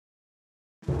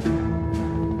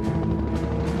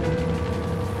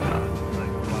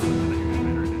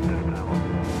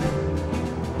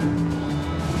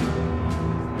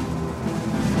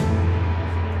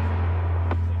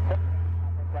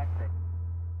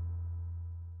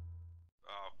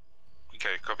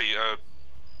copy.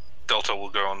 Delta will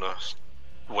go on the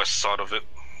west side of it,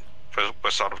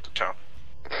 west side of the town.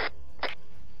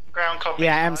 Ground copy.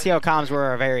 Yeah, MCO comms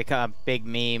were a very big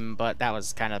meme, but that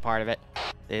was kind of part of it.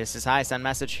 This is high, send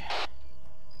message.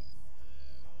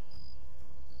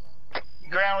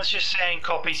 Ground was just saying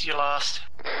copies your last.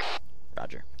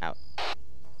 Roger, out.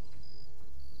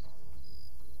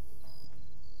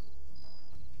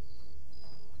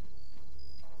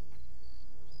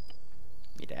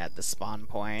 Need to add the spawn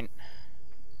point.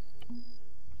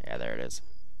 Yeah, there it is.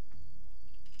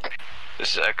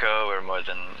 This is Echo. We're more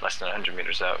than less than 100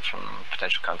 meters out from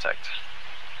potential contact.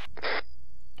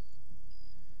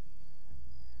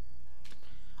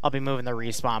 I'll be moving the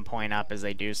respawn point up as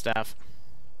they do stuff.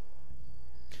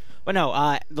 But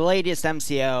no, the latest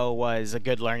MCO was a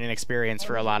good learning experience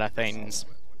for a lot of things.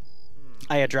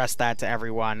 I addressed that to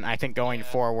everyone. I think going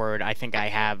forward, I think I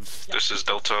have... This is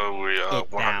Delta. We are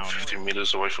 150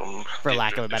 meters away from... For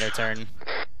lack of a better term.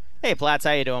 Hey, Platts,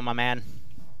 how you doing, my man?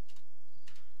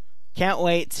 Can't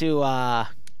wait to,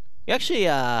 You actually,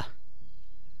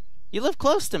 You live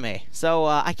close to me, so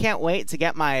I can't wait to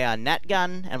get my net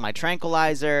gun and my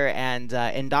tranquilizer and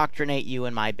indoctrinate you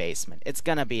in my basement. It's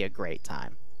gonna be a great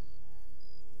time.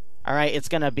 Alright, it's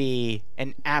gonna be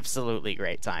an absolutely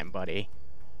great time, buddy.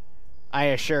 I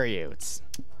assure you, it's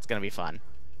gonna be fun.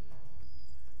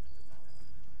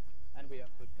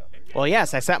 Well,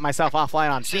 yes, I set myself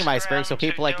offline on Steam Iceberg so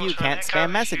people like you can't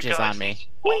spam messages on me.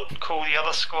 Call the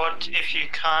other squad. If you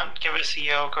can't, give us a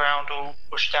yell. Ground or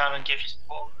push down and give you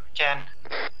support again.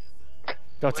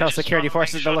 Go tell security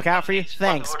forces to look out for you?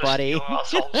 Thanks, buddy.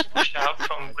 Push out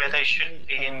from where they should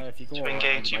be to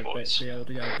engage you boys. This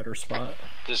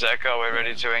is Echo, we're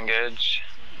ready to engage.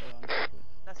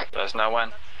 Let us know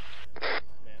when.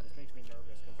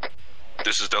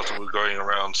 This is Delta. We're going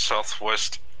around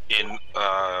southwest in,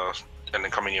 and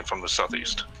then coming in from the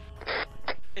southeast.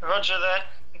 Roger that.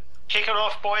 Kick it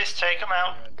off, boys. Take them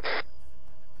out.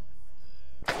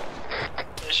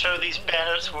 Let's show these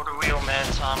bandits what a real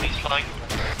man's army's like.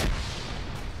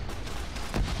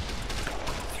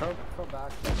 Throw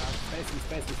back.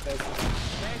 Spacey.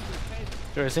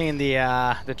 So we're seeing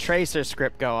the tracer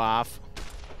script go off.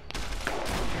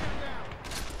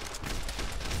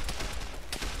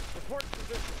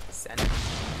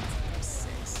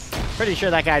 Pretty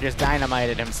sure that guy just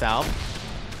dynamited himself.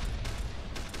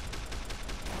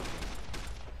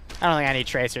 I don't think I need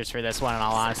tracers for this one, in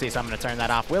all honesty, so I'm going to turn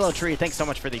that off. Willow Tree, thanks so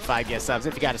much for the 5 gift subs.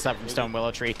 If you got a sub from Stone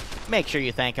Willow Tree, make sure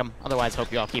you thank him. Otherwise,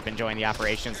 hope you all keep enjoying the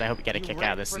operations. I hope you get a kick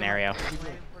out of this scenario.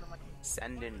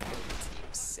 Send in Team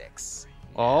 6.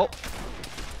 Oh.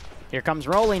 Here comes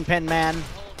Rolling Pin Man.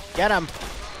 Get him.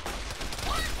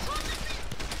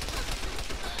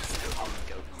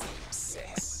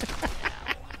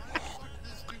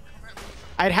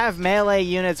 I'd have melee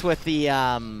units with the,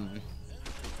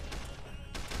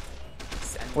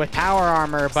 with power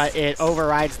armor, but it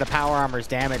overrides the power armor's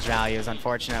damage values,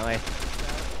 unfortunately.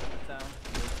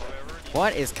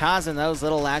 What is causing those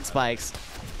little lag spikes?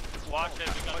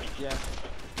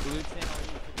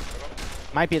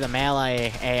 Might be the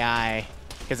melee AI,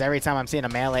 because every time I'm seeing a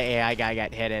melee AI guy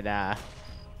get hit, it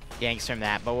yanks from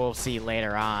that, but we'll see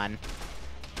later on.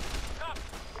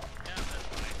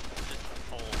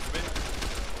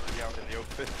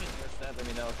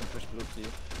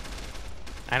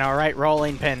 I know, right?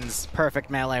 Rolling Pins, perfect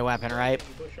melee weapon, right?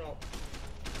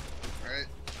 Alright,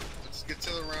 let's get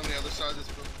to around the other side of this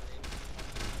building.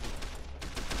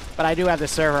 But I do have the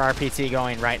server RPT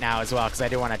going right now as well, because I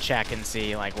do want to check and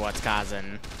see like what's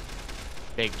causing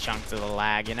big chunks of the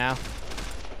lag, you know?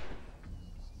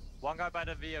 One guy by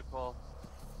the vehicle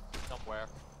somewhere.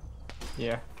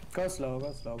 Yeah. Go slow,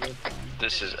 we're fine.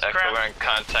 This is Echo, we're in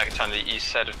contact on the east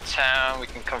side of town. We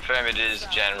can confirm it is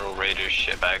General Raiders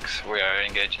shipbags. We are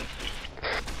engaging.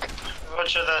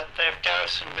 Roger that. They have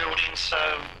garrison buildings, so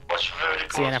watch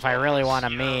vertical. See, and if I really want a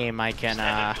meme, I can,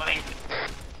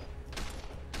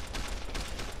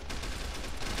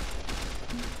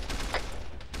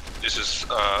 This is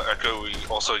Echo. We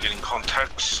also getting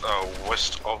contacts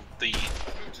west of the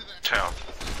town.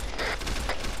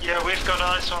 Yeah, we've got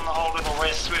eyes on the whole in the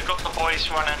west. We've got the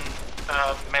boys running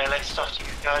melee stuff to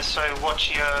you guys, so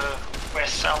watch your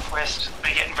west, southwest.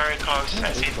 They're getting very close.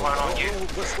 That's it, right on you.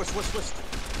 West.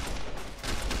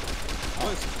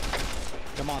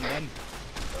 Come on, then.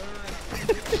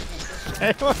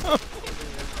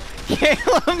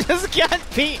 Caleb just got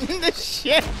beaten the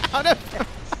shit out of him.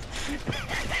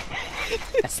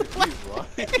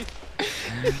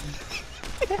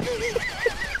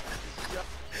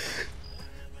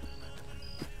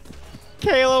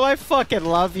 Caleb, I fucking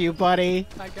love you, buddy.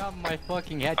 I got my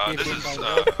fucking head This kicked is in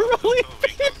by Really?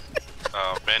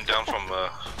 man down from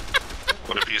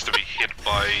what appears to be hit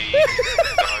by a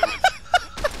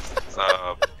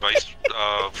guy with base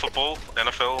football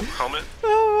NFL helmet.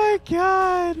 Oh my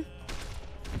god.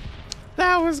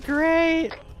 That was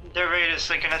great. The Raiders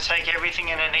are gonna take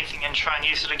everything and anything and try and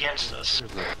use it against us.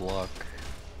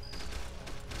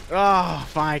 Oh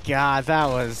my god, that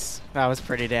was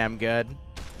pretty damn good.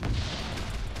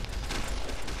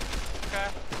 Okay.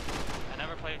 I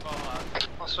never played well.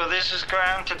 So this is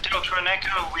ground to Delta and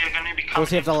Echo. We are going to be coming. We'll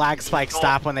see if the lag spikes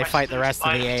stop when they fight the rest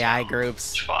of the AI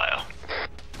groups. Fire.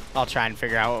 I'll try and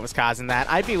figure out what was causing that.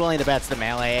 I'd be willing to bet it's the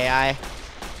melee AI.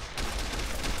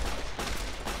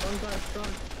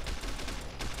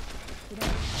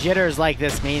 Jitters like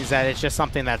this means that it's just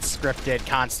something that's scripted,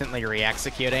 constantly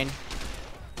re-executing.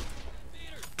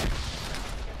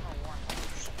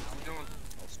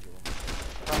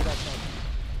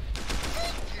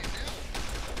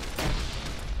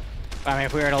 I mean,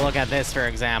 if we were to look at this, for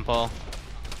example.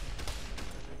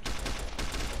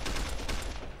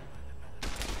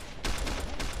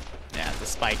 Yeah, the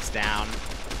spike's down.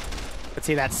 But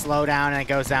see that slowdown and it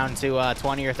goes down to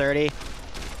 20 or 30?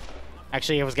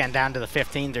 Actually, it was getting down to the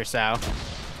 15s or so.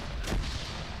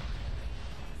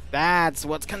 That's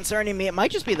what's concerning me. It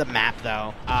might just be the map,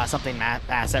 though. Something map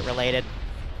asset related.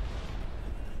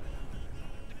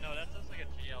 No, that sounds like a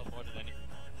GL more than anything.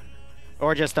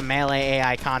 Or just the melee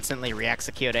AI constantly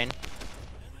re-executing.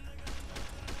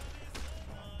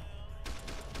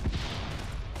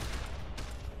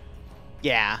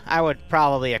 Yeah, I would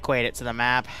probably equate it to the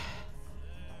map.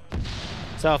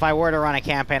 So if I were to run a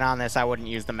campaign on this, I wouldn't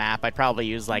use the map. I'd probably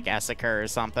use, like, Essica or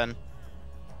something.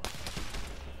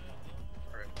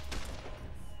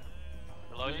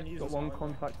 Got one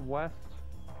contact west.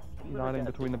 He's hiding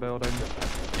between the buildings.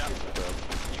 Yeah.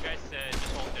 You guys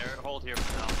just hold here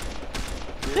for now.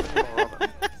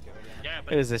 Yeah,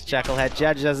 but Who's this chucklehead?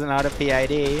 Judge doesn't know how to PID.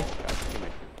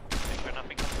 make sure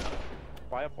nothing comes out.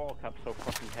 Why are ball caps so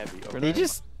fucking heavy?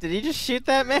 Did he just shoot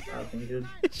that man? I think it.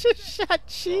 He just shot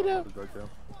Cheetah.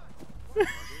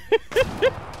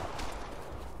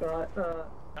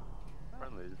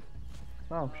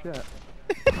 Oh shit.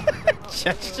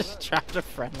 Judge just dropped a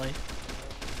friendly.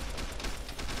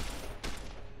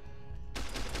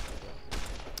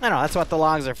 I know, that's what the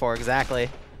logs are for, exactly.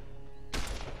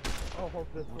 What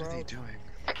are they doing?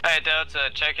 Hey Delta,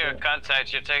 check your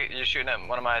contacts. You're shooting at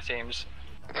one of my teams.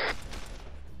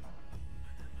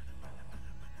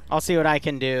 I'll see what I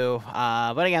can do.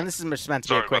 But again, this is just meant to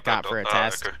be a quick op for a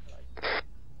test. Okay.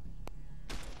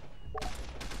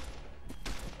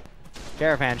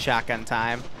 Caravan shotgun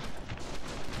time.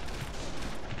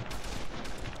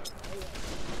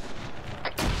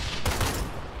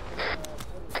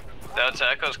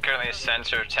 Delta Echo's currently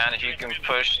center of town. If you can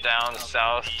push down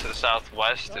south to the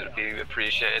southwest, it would be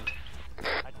appreciated.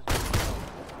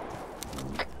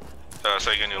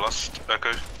 Say again, you lost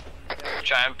Echo.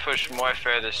 Try and push more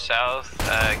further south,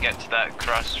 get to that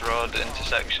crossroad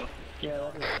intersection.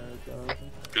 Yeah, that is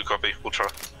Good copy, we'll try.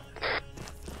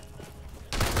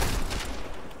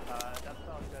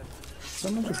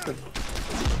 Someone just did.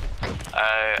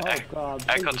 Oh God.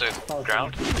 Echo to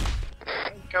ground.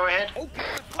 Go ahead.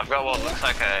 I've got what looks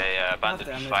like a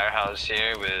abandoned firehouse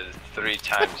here with 3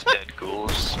 times dead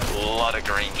ghouls. A lot of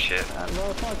green shit.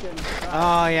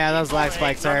 Oh yeah, those lag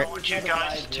spikes hurt. Would you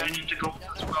guys turn into gold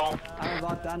as well? I'm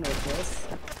not done with this.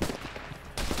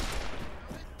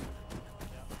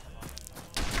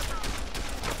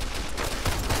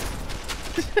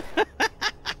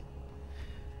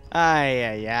 Ay,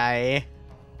 ay, ay.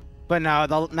 But no,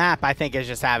 the map, I think, is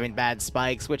just having bad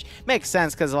spikes, which makes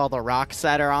sense because of all the rocks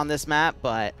that are on this map,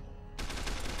 but...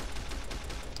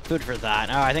 Food for thought.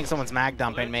 Oh, I think someone's mag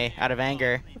dumping me out of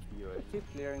anger. Keep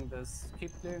clearing this.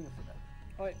 Keep clearing this.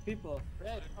 Alright, people.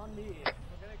 Red, on me.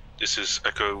 This is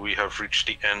Echo, we have reached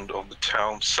the end of the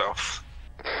town south.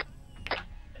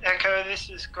 Echo, this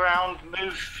is ground.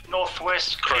 Move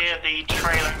northwest, clear the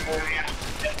trailer area,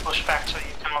 and push back to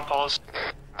your command post.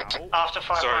 After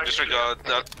 5 Sorry, disregard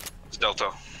that. It's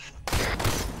Delta.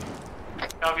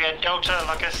 Oh yeah, Delta,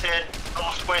 like I said,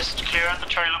 northwest, clear out the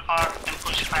trailer park, and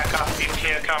push back up in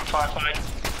clear current firefight.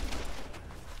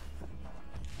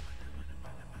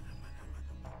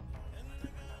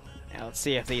 Now, let's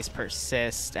see if these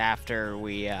persist after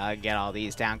we get all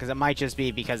these down, because it might just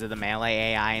be because of the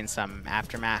melee AI and some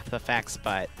aftermath effects,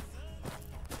 but...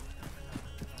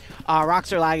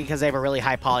 rocks are lagging because they have a really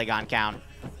high polygon count.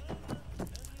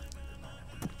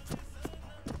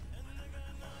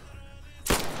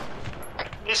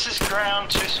 This is ground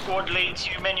to squad leads.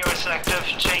 You menu is active.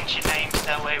 Change your names.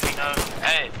 That way we know.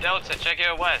 Hey, Delta, check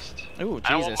your west. Ooh, Jesus.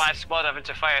 I don't want my squad having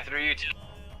to fire through you.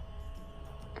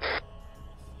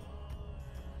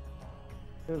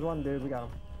 There's one dude, we got him.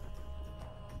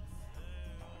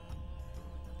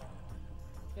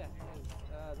 Yeah,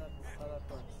 that's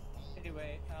fine.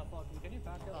 Anyway, Falcon, can you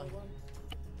back up everyone?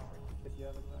 If you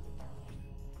haven't done.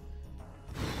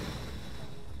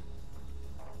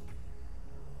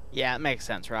 Yeah, it makes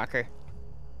sense, Rocker.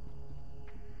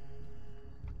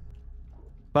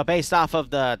 But based off of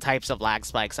the types of lag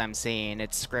spikes I'm seeing,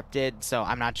 it's scripted, so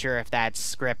I'm not sure if that's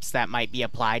scripts that might be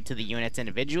applied to the units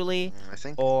individually,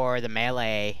 or the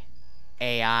melee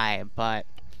AI, but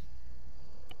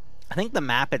I think the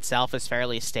map itself is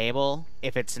fairly stable.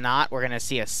 If it's not, we're going to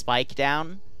see a spike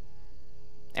down,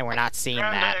 and we're not seeing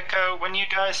that. Echo, when you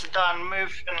guys are done,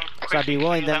 move and So I'd be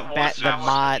willing to bet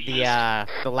the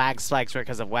the lag spikes were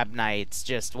because of web knights,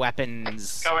 just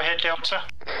weapons Go ahead, Delta.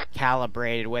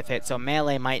 calibrated with it, so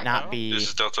melee might not be This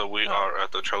is Delta. We are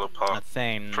at the trailer a park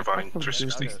thing. providing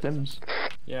 360.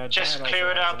 Yeah, Just clear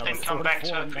it up and come back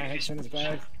to a previous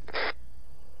position.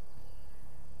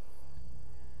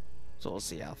 So we'll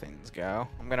see how things go.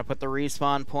 I'm gonna put the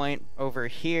respawn point over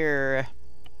here.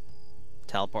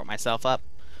 Teleport myself up.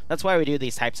 That's why we do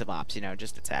these types of ops, you know,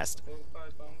 just to test.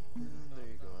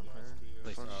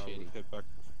 Get back,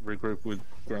 regroup with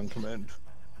ground command.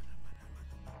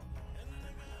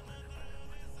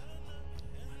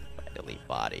 If I delete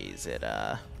bodies,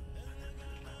 it's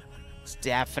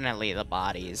definitely the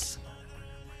bodies.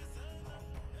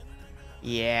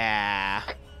 Yeah.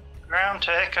 Ground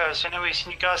to Echoes. Any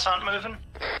reason you guys aren't moving?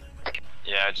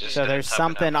 Yeah, just. So there's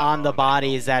something on the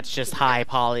bodies that's just high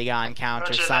polygon count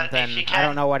or something. I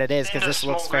don't know what it is because this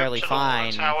looks fairly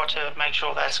fine. Tower to make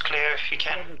sure that's clear if you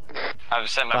can. I've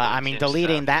sent my But I mean,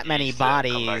 deleting that many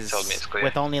bodies told me it's clear.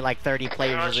 with only like 30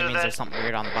 players Roger usually means that. there's something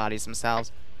weird on the bodies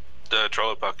themselves. The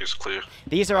trailer park is clear.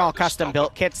 These are all custom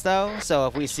built kits though, so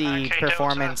if we see Okay,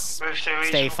 performance Delta, move to stay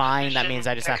reasonable fine, that position. means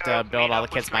I just have Echo, to build meet all the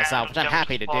up with kits myself, which I'm ground,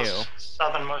 happy to do. Delta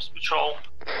Southernmost patrol.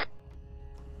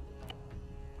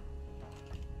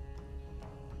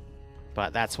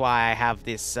 But that's why I have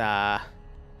this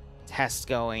test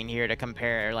going here to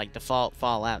compare like default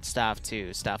Fallout stuff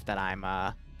to stuff that I'm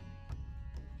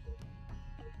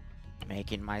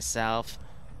making myself.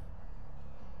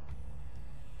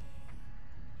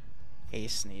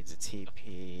 Ace needs a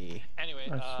TP. Anyway,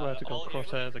 I swear to God,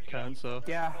 crosshairs are cancer.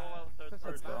 Yeah.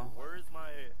 Let's go. Where's my...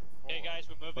 Hey guys,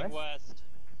 we're moving west.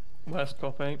 West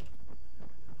copy.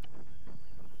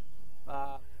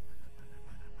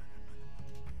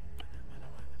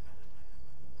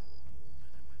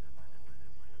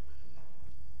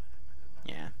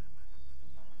 Yeah.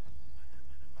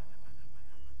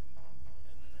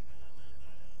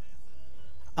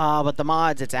 But the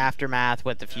mods, it's Aftermath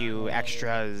with a few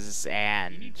extras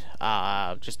and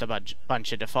just a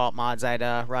bunch of default mods I'd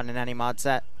run in any mod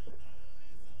set.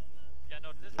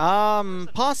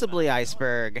 Possibly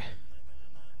Iceberg.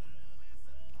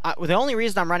 The only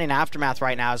reason I'm running Aftermath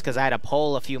right now is because I had a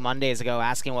poll a few Mondays ago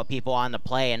asking what people wanted to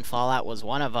play, and Fallout was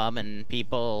one of them, and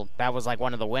that was like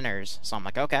one of the winners. So I'm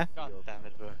like, okay,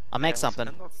 I'll make something.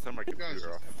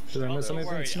 Did I miss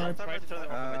anything, Snipe?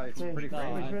 It's pretty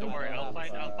crazy. Don't worry, I'll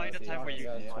find a time where you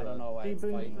can. I don't know why it's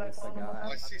fighting this guy.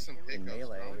 I see some pickups,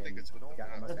 but I don't think it's with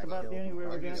That's about the only way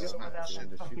we're gonna get without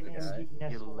fucking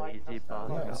lazy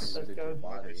Nice. Let's go.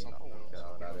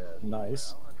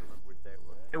 Nice.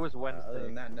 It was Wednesday. Other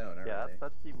than that, no, not Yeah, really.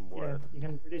 that's even worse. You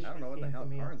can I don't know what the hell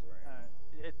Karn's wearing.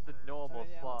 It's the normal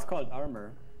slot. It's called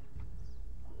armor.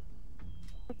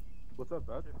 What's up,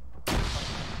 bud?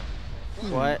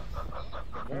 What?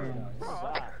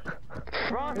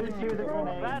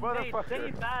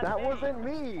 That wasn't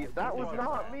me. That was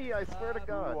not me. I swear to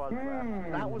God.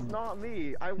 That was not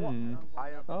me.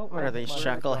 What are these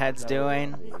chuckleheads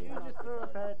doing?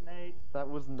 That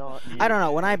was not me. I don't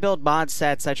know. When I build mod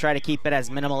sets, I try to keep it as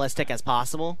minimalistic as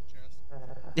possible.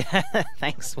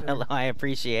 Thanks, Willow. I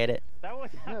appreciate it. That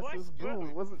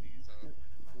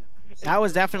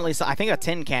was definitely, I think, a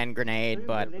tin can grenade,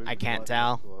 but I can't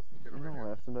tell.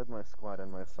 I estimate my squad and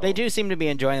myself. They do seem to be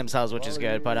enjoying themselves, which is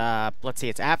good. But let's see.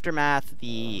 It's Aftermath,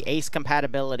 the Ace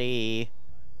compatibility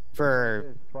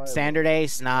for standard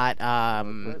Ace, not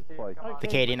the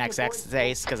Canadian XX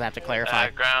Ace, because I have to clarify.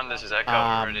 Ground, this is Echo.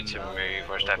 We're ready to move.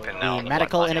 We're stepping now. The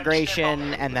medical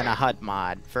integration, and then a HUD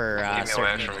mod for Keep me away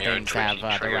certain from your things to have the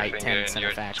trigger right finger tints in and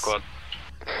your effects squad.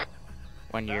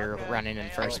 when you're running in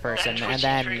first person. Trigger And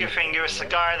then finger is the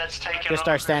guy that's taking just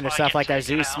our over standard if I stuff get like our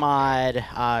taken Zeus out. mod,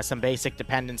 some basic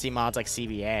dependency mods like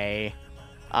CBA,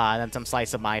 Then some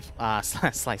slice of life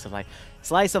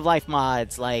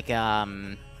mods like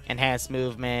enhanced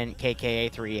movement,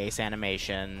 KKA3 ace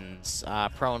animations,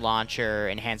 prone launcher,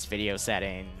 enhanced video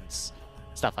settings,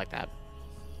 stuff like that.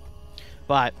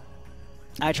 But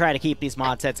I try to keep these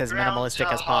mod sets as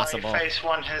minimalistic as possible. Phase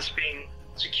 1 has been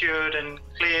secured and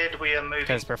cleared. We are moving.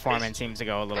 Because performance seems to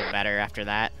go a little better after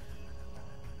that.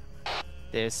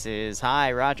 This is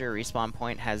hi, Roger. Respawn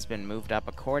point has been moved up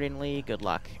accordingly. Good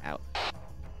luck. Out.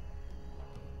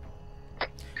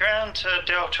 Ground to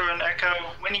Delta and Echo.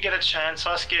 When you get a chance,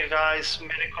 ask your guys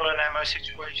medical and ammo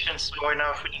situations so I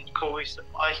know if we need to call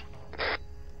resupply.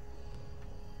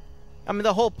 I mean,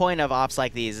 the whole point of ops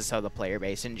like these is so the player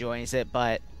base enjoys it,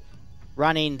 but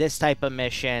running this type of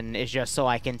mission is just so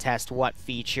I can test what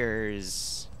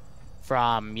features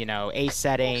from, you know, ace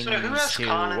settings to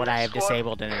what I have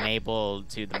disabled and enabled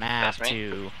to the map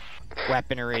to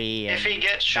weaponry and if he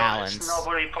gets shot, it's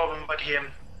nobody problem but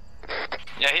him.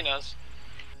 Yeah, he knows.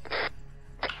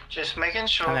 Just making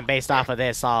sure. And then based off of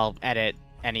this, I'll edit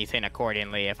anything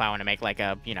accordingly if I want to make like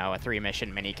a, you know, a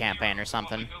 3-mission mini campaign or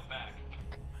something.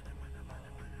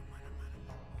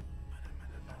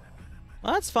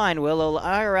 Well, that's fine, Willow.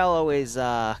 IRL always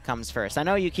comes first. I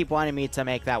know you keep wanting me to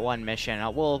make that one mission.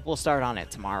 We'll start on it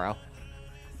tomorrow.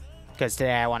 Because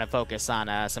today I want to focus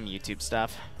on some YouTube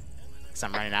stuff. Because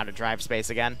I'm running out of drive space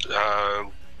again.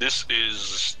 This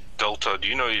is Delta. Do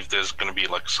you know if there's going to be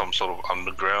like some sort of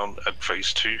underground at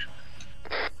phase 2?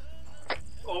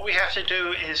 All we have to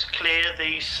do is clear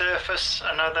the surface.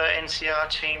 Another NCR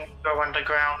team go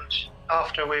underground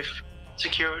after we've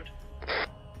secured.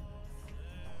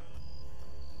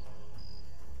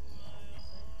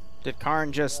 Did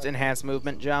Karn just enhance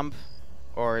movement jump?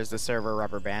 Or is the server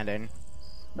rubber banding?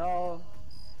 No.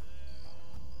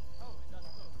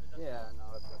 Yeah, no,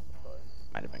 it's fine.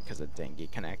 Might have been because of Dingy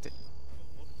connected.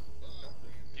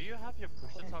 Do you have your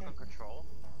push to talk on control?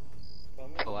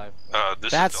 Alive.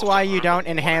 That's why you don't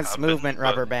enhance movement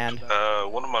rubber band.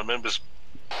 One of my members.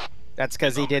 That's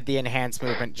because he did the enhanced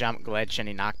movement jump glitch and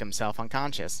he knocked himself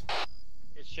unconscious.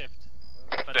 It's shift.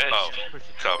 Oh,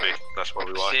 copy. That's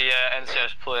probably why. See,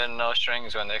 NCR's pulling no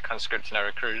strings when they're conscripting their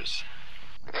recruits.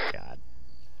 God.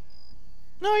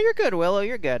 No, you're good, Willow.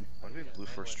 You're good. Why do we have blue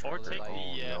first trailer?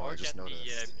 Oh no, I just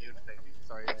noticed.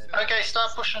 Okay,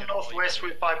 start pushing northwest.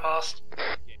 We've bypassed.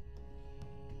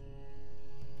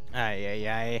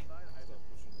 Aye.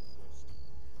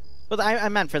 Well, I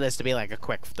meant for this to be like a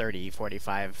quick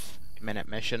 30-45 minute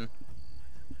mission.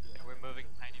 Yeah, we're moving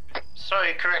tiny bit.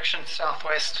 Sorry, correction,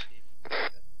 southwest.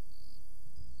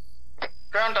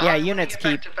 Ground yeah, units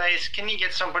keep. Back to base. Can you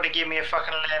get somebody to give me a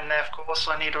fucking land nav course?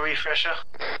 I need a refresher.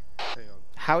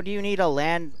 How do you need a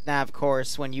land nav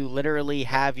course when you literally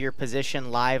have your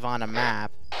position live on a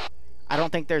map? I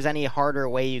don't think there's any harder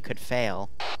way you could fail.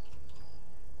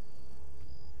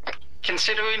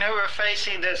 Considering who we're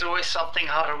facing, there's always something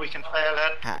harder we can fail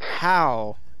at.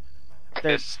 How?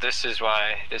 This is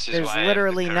why. There's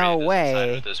literally no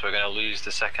way. We're gonna lose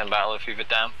the second battle of Hoover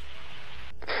Dam.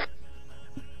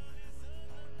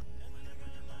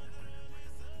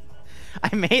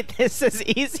 I made this as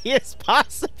easy as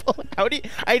possible.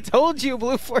 I told you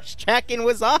Blue Force tracking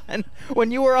was on when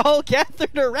you were all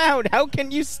gathered around. How can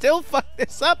you still fuck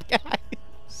this up,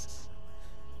 guys?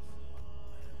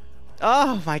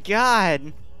 Oh my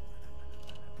god.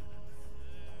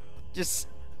 Just...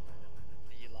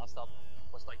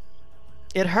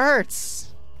 It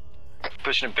hurts.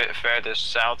 Pushing a bit further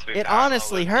south. It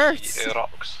honestly hurts. The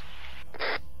rocks.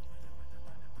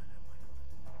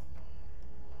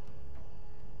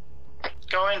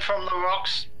 Going from the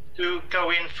rocks, do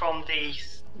go in from the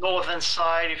northern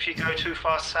side. If you go too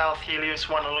far south, Helios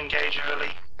 1 will engage early.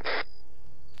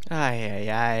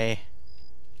 Aye.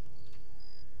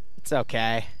 It's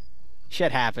okay.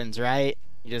 Shit happens, right?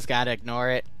 You just gotta ignore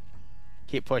it.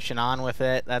 Keep pushing on with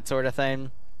it, that sort of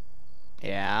thing.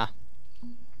 Yeah.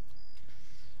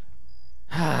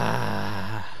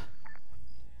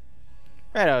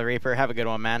 Righto, Reaper. Have a good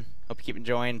one, man. Hope you keep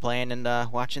enjoying playing and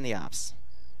watching the ops.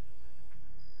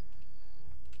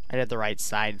 I did the right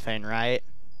side thing, right?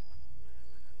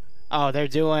 Oh, they're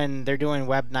doing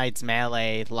Web Knight's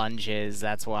melee lunges,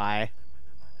 that's why.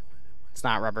 It's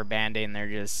not rubber banding, they're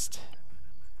just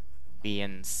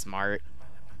being smart.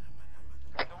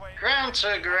 Ground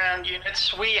to ground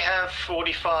units, we have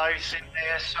 45s in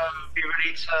there, so be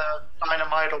ready to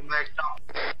dynamite or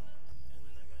magnum.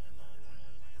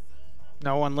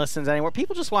 No one listens anymore.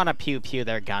 People just want to pew-pew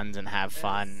their guns and have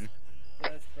fun.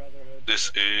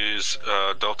 This is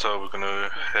Delta. We're gonna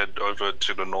head over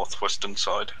to the northwestern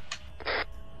side.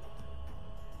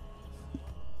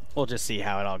 We'll just see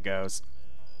how it all goes.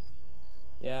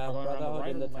 Yeah, Going around the Brotherhood right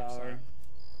in or the the left tower. side?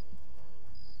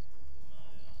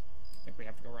 I think we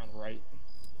have to go around the right.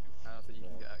 So you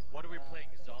can go. What are we playing?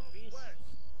 Zombies?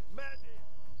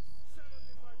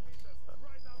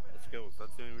 Skills.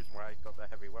 That's the only reason why I got the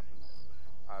heavy weapons.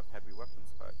 I have heavy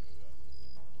weapons back.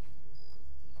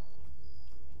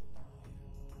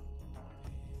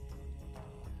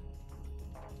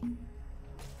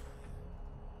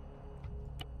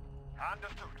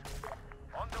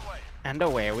 And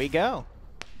away we go.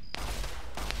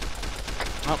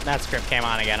 Oh, that script came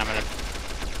on again. I'm gonna.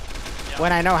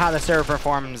 When I know how the server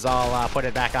performs, I'll put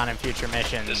it back on in future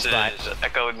missions. This but is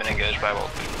Echo. We've been engaged by what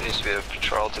needs to be a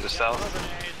patrol to the south.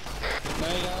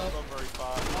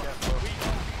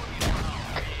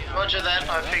 Roger that,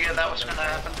 I figured that was going to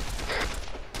happen.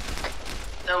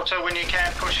 Delta, when you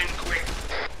can, push in quick.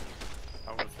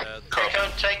 I was dead.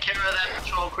 Echo, take care of that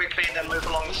patrol quickly, then move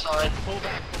along the side. Pull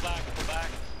back, pull back, pull back.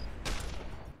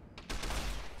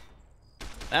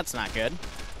 that's not good.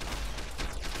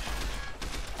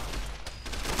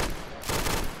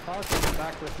 Come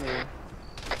back with me.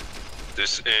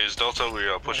 This is Delta. We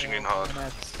are pushing in hard.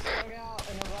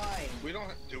 We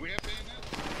don't. Do we have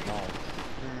bayonets? No.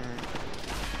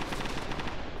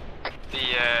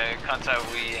 The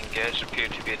contact we engaged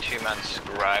appeared to be a two-man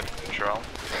scribe patrol.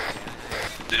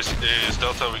 This is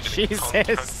Delta. We're getting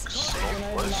Jesus.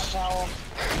 northwest.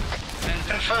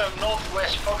 Confirm,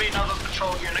 northwest, probably another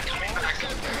patrol unit coming back.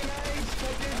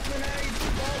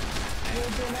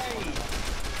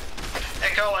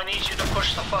 Echo, I need you to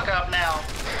push the fuck up now.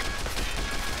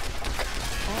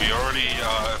 We already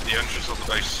at the entrance of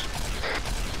the base.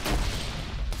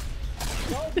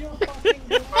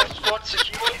 First squad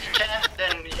secure if you can,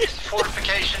 then use the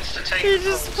fortifications to take He the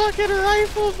just post. fucking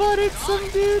rifle butted some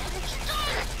dude.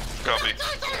 Copy.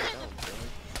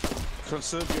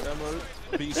 Conserve your ammo,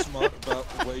 be smart about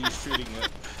the way you're shooting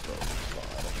it.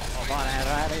 Hold on, I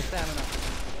don't have any stamina.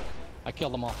 I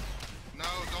killed them all. No,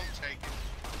 don't take it.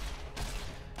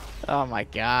 Oh my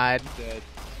god. Dead.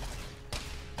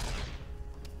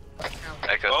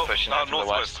 Echo's pushing in from the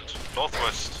west.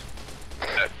 Northwest.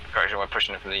 Correction, we're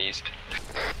pushing it from the east.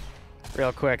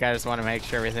 Real quick, I just want to make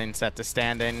sure everything's set to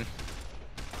standing.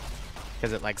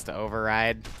 Because it likes to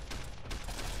override.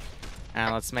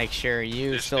 And let's make sure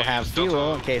you still have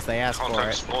fuel in case they ask for it.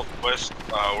 Contacts northwest.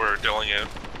 We're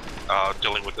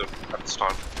dealing with them at this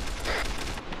time.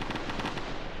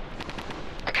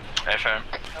 Affirm.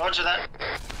 Roger that.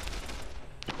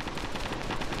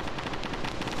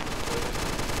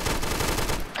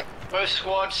 Both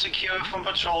squads secure from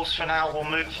patrols for now. We'll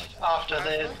move after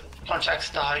the contacts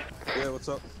die. Yeah, what's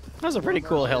up? That was a pretty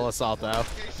cool hill assault, though.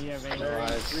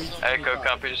 Echo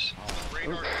copies.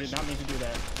 Did not mean to do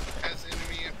that. Has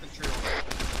enemy infantry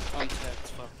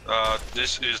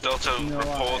This is Delta.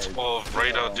 Report of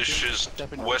radar dishes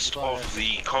west of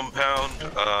the compound.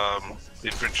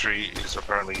 Infantry is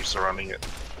apparently surrounding it.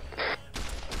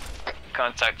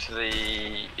 Contact to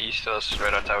the east of us,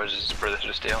 radar towers is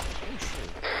Brotherhood steel.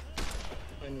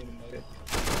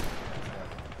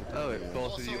 Oh,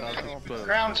 both of you out.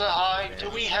 Grounds are high. Do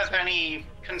we have any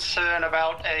concern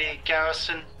about a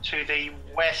garrison to the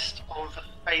west of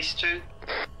Phase 2?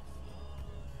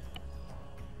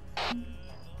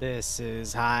 This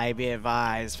is high. Be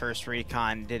advised, First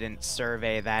Recon didn't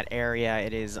survey that area.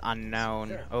 It is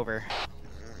unknown. Over.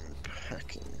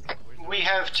 We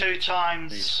have 2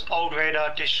 times old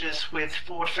radar dishes with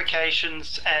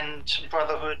fortifications and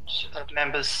Brotherhood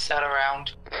members sat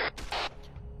around.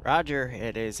 Roger.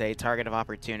 It is a target of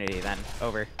opportunity then.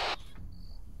 Over.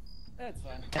 That's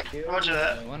fine. Roger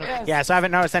that. Yeah, so I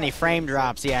haven't noticed any frame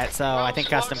drops yet, so I think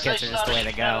custom kits are just the way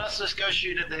to go. Let's just go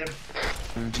shoot at them.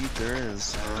 Indeed, there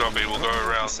is. Copy. We'll go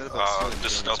around.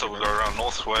 This is Delta. We'll go around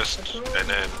northwest and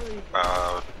then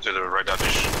to the radar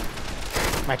dish.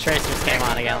 My tracers came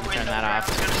on again. Turn that off.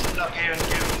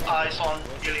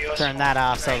 Turn that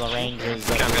off so the ranges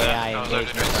of the AI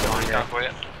engagement are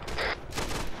longer.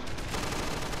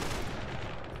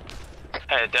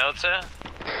 Hey Delta,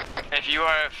 if you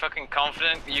are fucking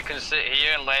confident, you can sit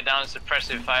here and lay down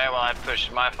suppressive fire while I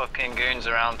push my fucking goons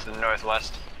around to the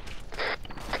northwest.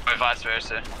 Or vice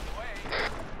versa.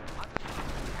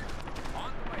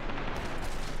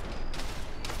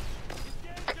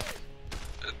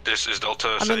 This is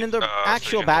Delta. I mean, in the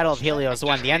actual Battle of Helios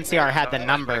 1, the NCR had the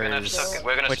numbers,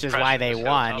 which is why they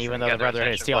won, even though the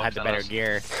Brotherhood still had the better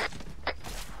gear.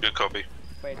 Good copy.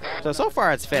 So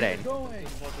far it's fitting.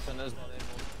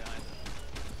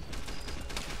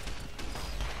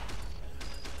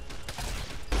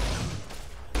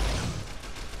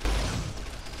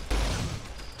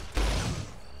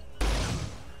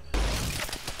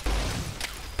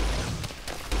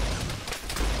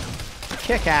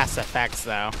 kick-ass effects,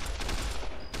 though.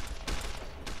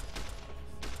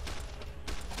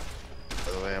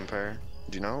 By the way, Empire,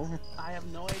 do you know? I have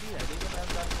no idea. I think I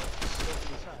have that still to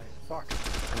the side. Fuck.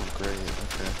 Oh, great.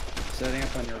 Okay. Setting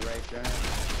up on your right, Jack.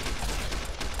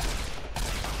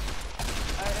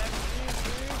 I have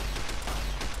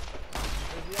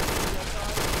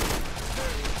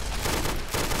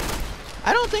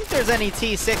I don't think there's any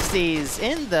T60s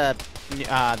in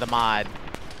the mod,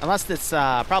 unless it's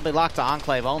probably locked to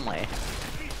Enclave only.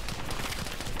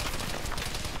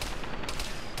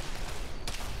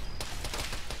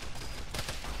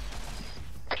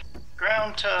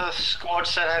 Ground to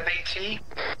squads that have AT.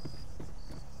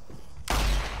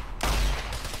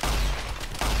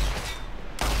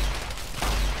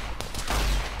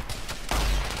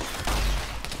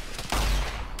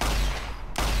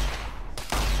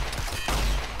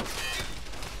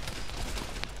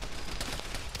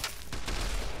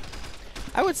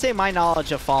 I would say my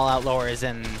knowledge of Fallout lore is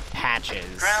in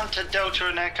patches. Ground to Delta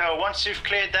and Echo. Once you've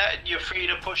cleared that, you're free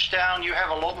to push down. You have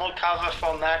a lot more cover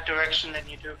from that direction than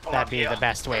you do from That'd up be here. the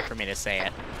best way for me to say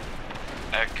it.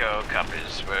 Echo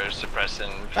copies. We're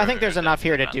suppressing. I think there's enough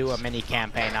here to do a mini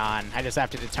campaign on. I just have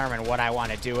to determine what I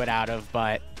want to do it out of,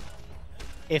 but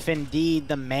if indeed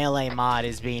the melee mod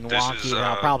is being wonky, then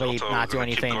I'll probably Delta, not do we're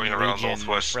gonna keep anything going around region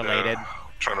northwest, related.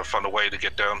 Trying to find a way to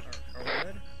get down.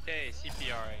 Okay,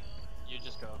 CPRing. You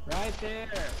just go. Right there.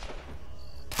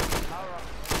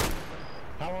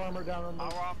 Power armor down on the.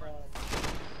 Power armor.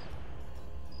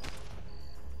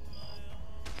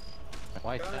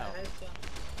 White out.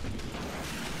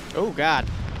 Oh god.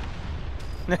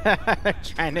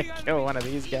 Trying to kill one of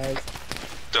these guys.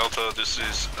 Delta, this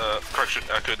is correction,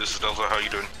 Echo, this is Delta, how you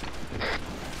doing?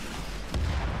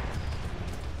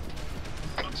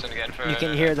 You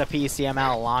can hear the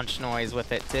PCML launch noise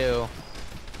with it too.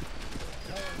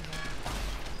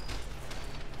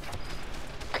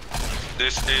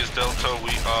 This is Delta,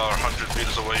 we are 100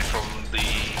 meters away from the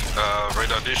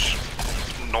radar dish,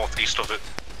 northeast of it.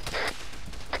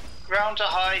 Ground to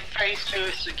high, phase 2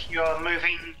 is secure,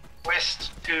 moving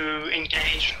west to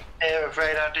engage air of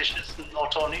radar dishes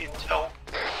not on intel.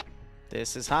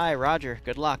 This is high, roger.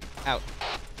 Good luck. Out.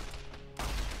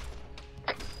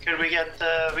 Could we get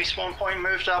the respawn point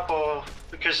moved up, or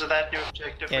because of that new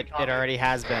objective? It already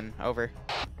has been. Over.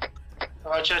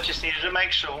 Roger, just needed to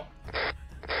make sure.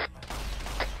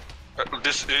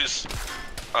 This is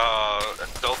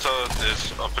Delta.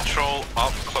 There's a patrol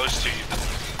up close to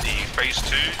the phase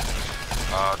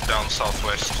 2, down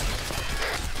southwest.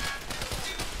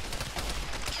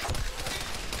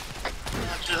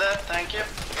 Roger that, thank you.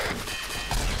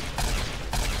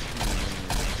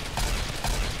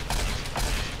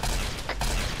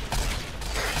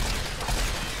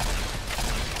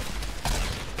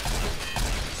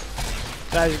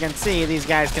 So as you can see, these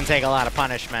guys can take a lot of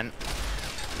punishment.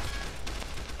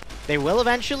 They will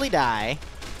eventually die.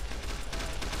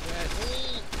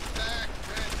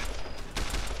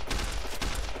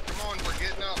 Come on, we're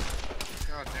getting up.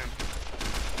 God damn.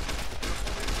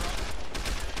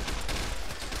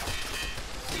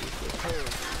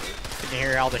 You can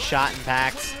hear all the shot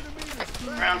impacts.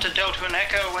 Round to Delta and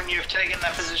Echo, when you've taken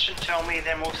that position, tell me,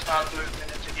 then we'll start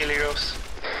movement into Helios.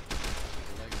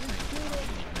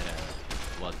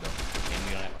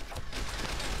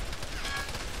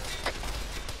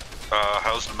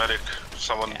 How's the medic?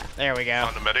 Someone there we go.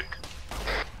 found the medic?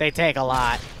 They take a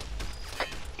lot.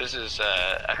 This is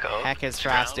Echo. Heck is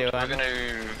Frost doing? We're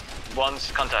gonna,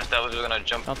 once contact Delta, we're gonna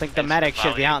jump. Don't think the medic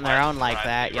should be out on their own like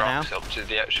that, you know? Up to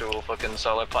the actual fucking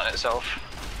solar planet itself.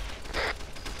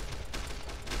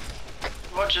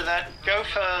 Roger that. Go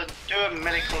for, do a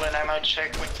medical and ammo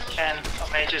check when you can.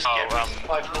 I may just get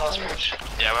resupply for the last push.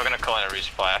 Yeah, we're gonna call in a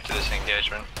resupply after this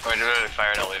engagement. We're really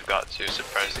firing all we've got to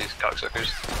suppress these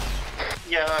cocksuckers.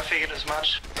 Yeah, I figured as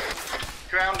much.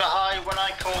 Ground to high, when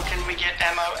I call, can we get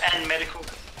ammo and medical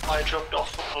supply dropped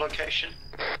off from the location?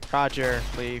 Roger,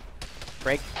 please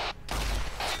break.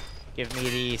 Give me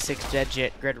the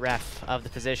 6-digit grid ref of the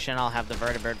position. I'll have the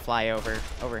vertibird fly over.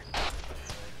 Over.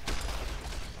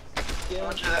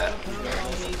 Roger that.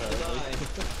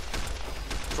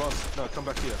 Frost, no, come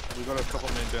back here. We got a couple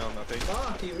men down, I think.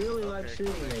 Fuck, he really likes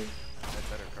shooting me. I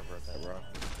better cover up that rock.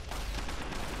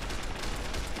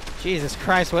 Jesus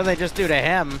Christ, what did they just do to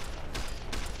him?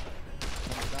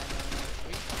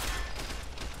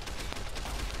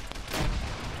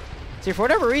 See, for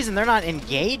whatever reason, they're not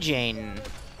engaging.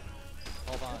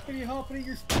 Hold on. Can you help me?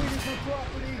 You're stealing my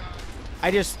property. I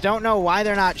just don't know why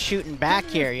they're not shooting back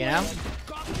here, you know?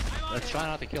 Let's try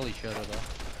not to kill each other, though.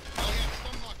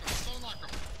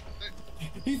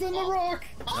 He's in the rock!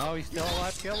 No, he's still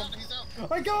alive. Kill him. He's out.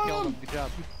 I got him! Good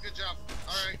job. Good job.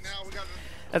 Alright, now we got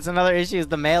That's another issue, is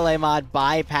the melee mod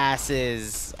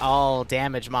bypasses all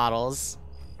damage models.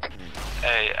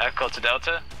 Hey, Echo to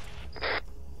Delta.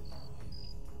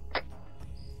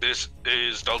 This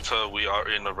is Delta. We are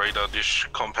in a radar dish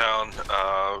compound.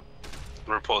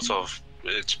 Reports of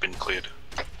it's been cleared.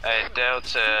 Hey,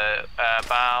 Delta,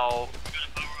 about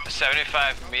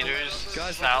 75 meters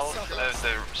south of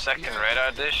the second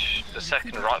radar dish. The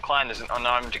second rock line is an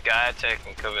unarmed guy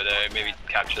taking cover there. Maybe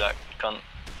capture that cunt.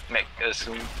 Make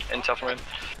some intel from him.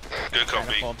 Good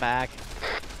copy. Pull back.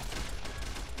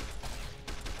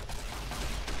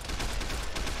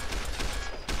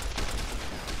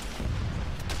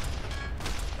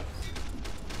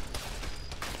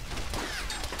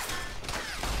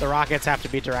 The rockets have to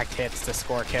be direct hits to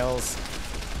score kills.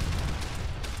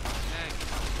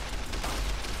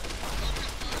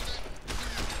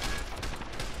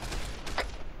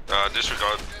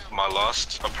 Disregard my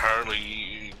lost.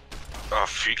 Apparently, a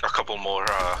couple more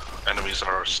enemies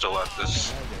are still at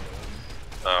this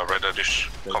radar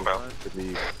dish compound.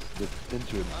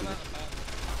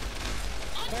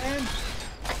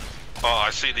 Oh,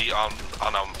 I see the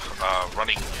unarmed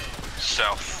running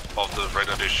south of the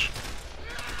radar dish.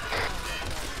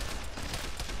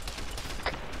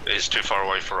 It's too far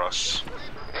away for us.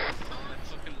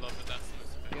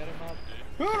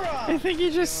 I think he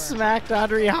just smacked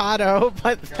Adriano,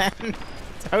 but then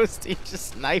Toasty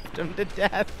just knifed him to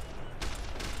death.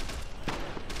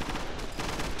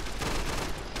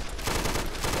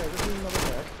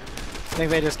 I think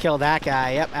they just killed that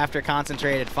guy, yep, after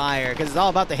concentrated fire, because it's all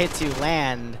about the hits you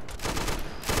land.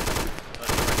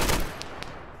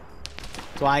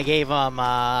 That's why I gave him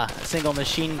a single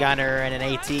machine gunner and an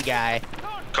AT guy.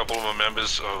 A couple of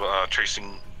members of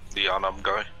chasing the unarmed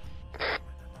guy.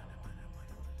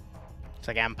 It's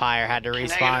like Empire had to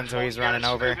respawn, so he's running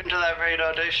over. Move into that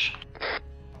radar dish.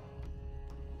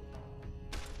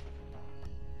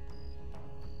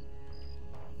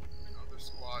 another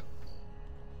squad.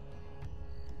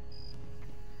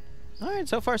 Alright,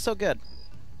 so far so good.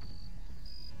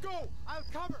 Go! I'll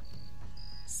cover!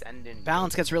 Send in.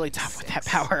 Balance gets really tough with that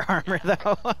power armor,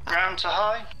 though. Ground to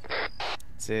high.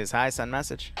 This is high sun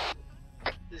message.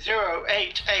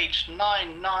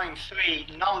 088993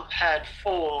 numpad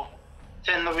 4.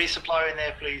 Send the resupply in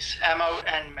there, please. Ammo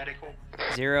and medical.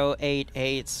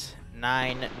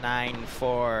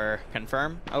 088994.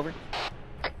 Confirm. Over.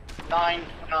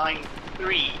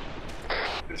 993.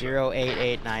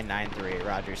 088993.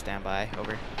 Roger. Standby.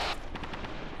 Over.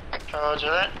 Roger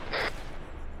that.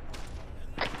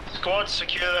 Squad,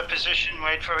 secure their position.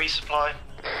 Wait for resupply.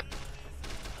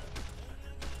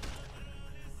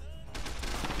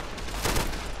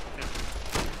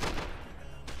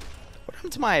 What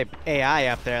happened to my AI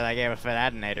up there that I gave a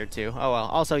detonator to? Oh well.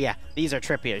 Also, yeah, these are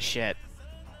trippy as shit.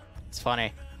 It's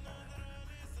funny.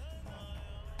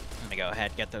 Let me go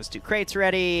ahead and get those 2 crates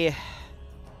ready.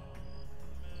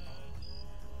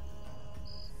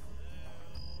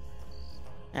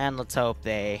 And let's hope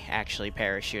they actually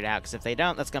parachute out, because if they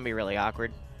don't, that's going to be really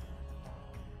awkward.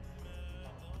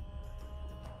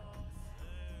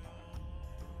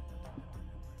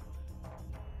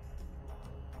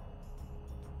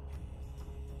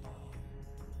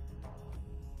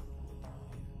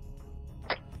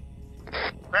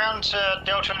 Ground to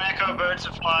Delta and Echo, birds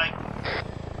are flying.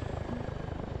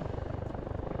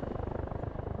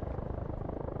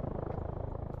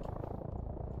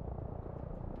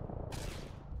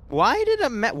 Why did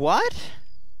what?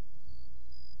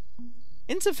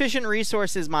 Insufficient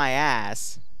resources, my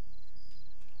ass.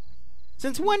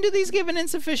 Since when do these give an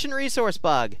insufficient resource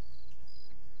bug?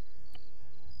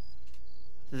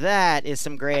 That is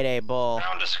some grade A bull.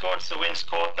 Ground to squads, the wind's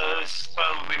caught those, so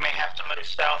we may have to move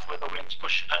south where the wind's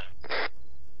pushing it.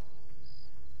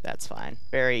 That's fine.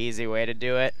 Very easy way to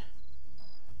do it.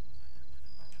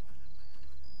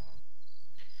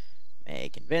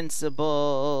 Make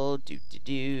invincible,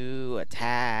 do-do-do,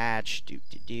 attach,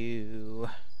 do-do-do.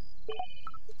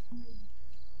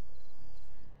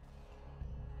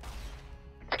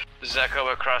 Zeko,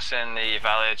 we're crossing the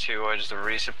valley towards the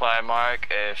resupply mark.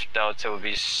 If Delta would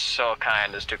be so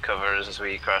kind as to cover us as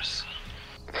we cross.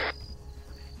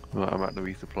 Well, I'm at the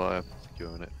resupply,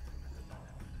 securing it.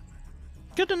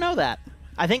 Good to know that.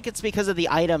 I think it's because of the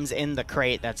items in the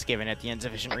crate that's giving it the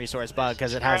insufficient resource bug,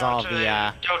 because it has all of the,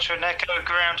 Delta and Echo,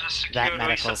 ground to secure that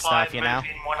medical resupply, stuff, you know? move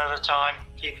in one at a time.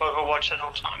 Keep overwatch at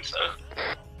all times, though.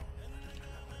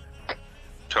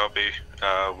 Copy.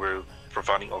 We're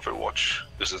providing overwatch.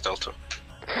 This is Delta.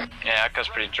 Yeah, Echo's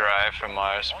pretty dry from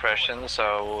our suppression,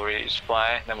 so we'll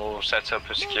resupply, then we'll set up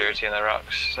a security in the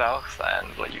rocks south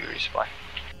and let you resupply.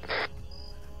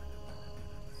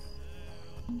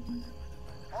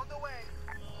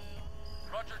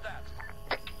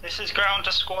 This is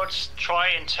grounder squads. Try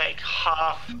and take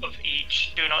half of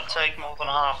each. Do not take more than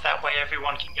half. That way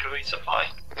everyone can get a resupply.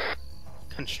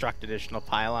 Construct additional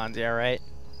pylons, yeah, right?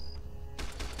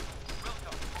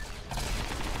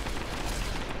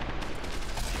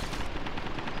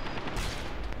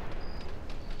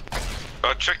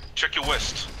 Check your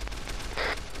west.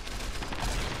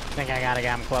 I think I gotta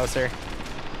get him closer.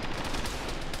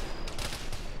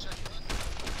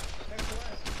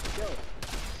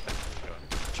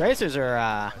 Tracers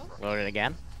are loaded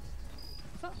again.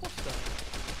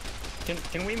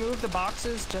 Can we move the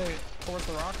boxes towards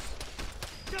the rocks?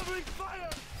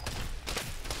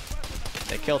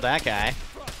 They killed that guy.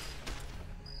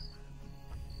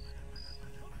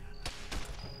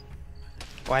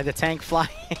 Why'd the tank fly?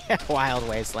 Wild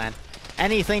Wasteland.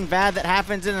 Anything bad that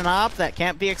happens in an op that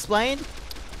can't be explained?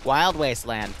 Wild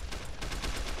Wasteland.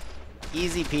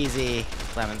 Easy peasy,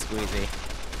 lemon squeezy.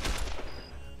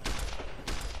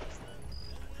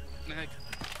 Alright,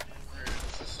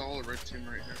 it's a solid red team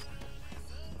right here.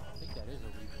 I think that is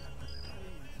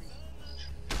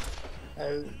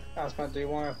a Asma, do you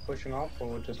want to push him off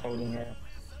or just holding here?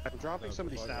 I'm dropping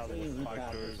somebody south. And they'll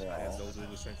do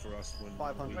the same for us when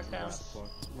 500 we now. supply.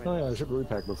 Oh yeah, I should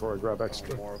repack before I grab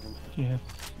extra. More of them. Yeah.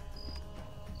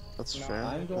 That's fair.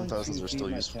 1000s are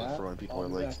still useful for when people are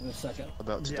like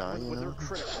about to die, you know?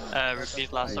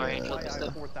 Repeat last orientation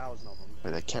stuff. 4,000 of them.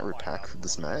 Wait, I can't repack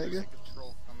this mag?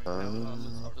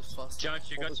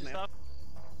 Judge, you got your stuff?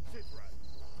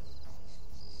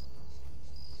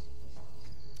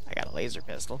 I got a laser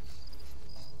pistol.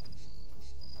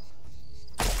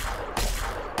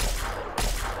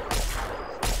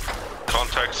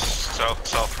 Contacts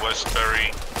southwest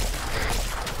Berry.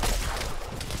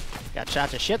 Got shot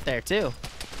to shit there too.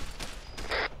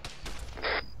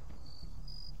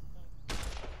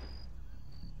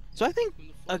 So I think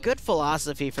a good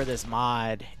philosophy for this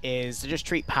mod is to just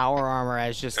treat power armor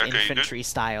as just infantry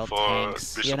style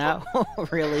tanks, you know?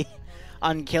 Really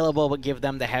unkillable, but give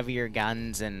them the heavier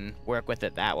guns and work with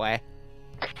it that way.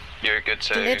 You're good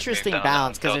to It's an interesting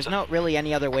balance because there's not really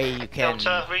any other way you can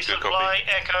Delta, resupply,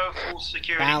 Echo, full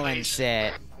security, balance please.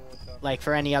 it, like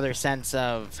for any other sense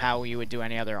of how you would do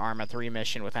any other Arma 3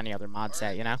 mission with any other mod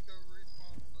set, you know?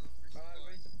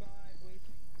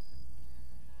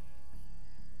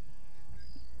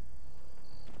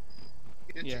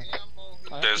 Yeah.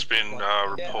 There's been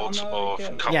reports of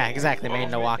Yeah, exactly.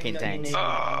 Made no walking tanks.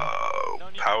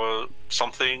 power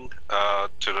something to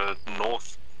the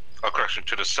north, correction,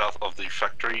 to the south of the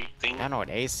factory thing. I don't know what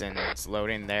ASIN's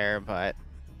loading there, but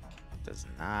does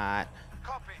not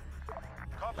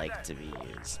like to be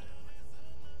used.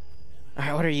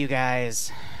 Alright, what are you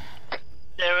guys?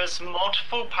 There is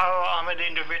multiple power armored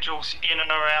individuals in and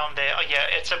around there. Oh, yeah,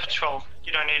 it's a patrol.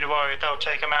 You don't need to worry. They'll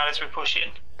take them out as we push in.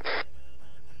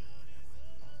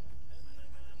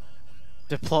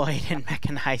 Deployed in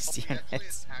mechanized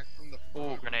units.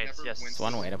 Oh, grenades, yes. That's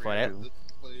one way to put it.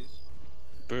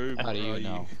 Boom. How do you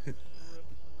know?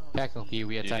 Technically,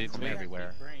 we attack from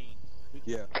everywhere.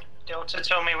 Yeah. Delta,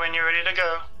 tell me when you're ready to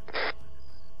go.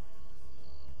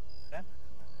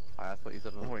 That's what you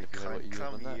said.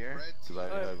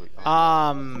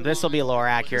 This will be lore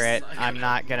accurate. I'm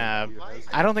not gonna.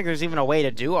 I don't think there's even a way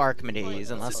to do Archimedes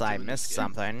unless I missed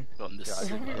something. Is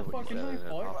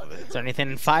there anything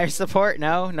in fire support?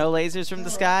 No? No lasers from the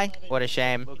sky? What a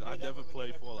shame. Look, I never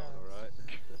played Fallout, alright?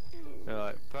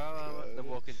 Alright, power the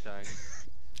walking tank.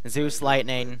 Zeus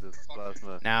lightning.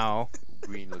 No.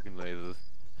 Green looking lasers.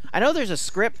 I know there's a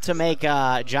script to make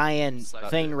a giant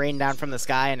thing rain down from the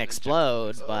sky and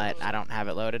explode, but I don't have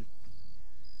it loaded.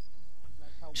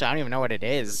 Actually, I don't even know what it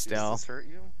is still.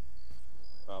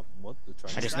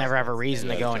 I just never have a reason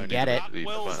to go and get it. In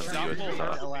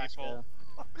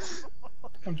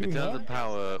terms of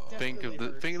power, think of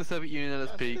the Soviet Union at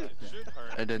its peak,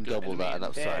 and then double that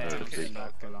at that side of the peak.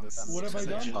 What have I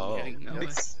done? Oh.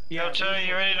 Delta,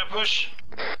 you ready to push?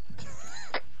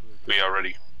 We are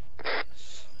ready.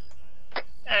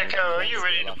 Echo, are you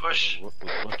ready to push?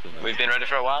 We've been ready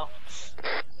for a while.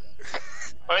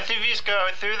 Both of you go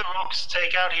through the rocks,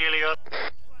 take out Helios.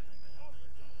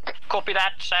 Copy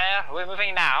that, sir. We're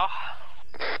moving now.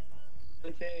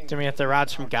 To me, if the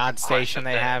rods from God Station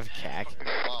they have, cack.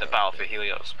 The battle for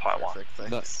Helios, part 1.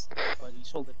 Thanks.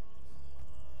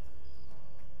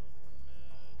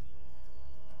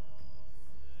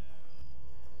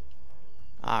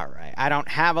 Alright, I don't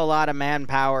have a lot of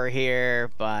manpower here,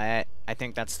 but I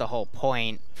think that's the whole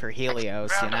point for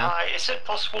Helios, you Ground know? high, is it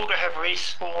possible to have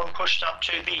respawn pushed up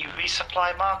to the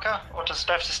resupply marker, or does it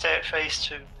have to stay at phase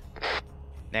 2?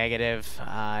 Negative.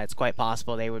 It's quite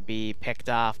possible they would be picked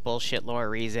off. Bullshit lore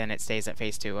reason, it stays at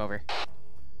phase 2, over.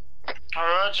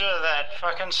 Roger that.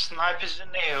 Fucking snipers in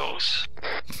the hills.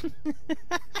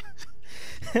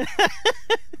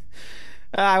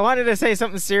 I wanted to say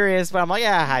something serious, but I'm like,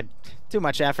 yeah, I had too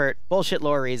much effort. Bullshit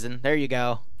lore reason. There you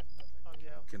go.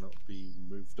 Cannot be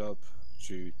moved up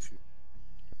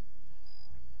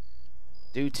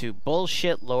due to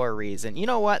bullshit lore reason. You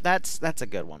know what? That's a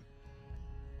good one.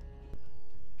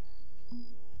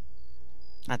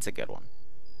 That's a good one.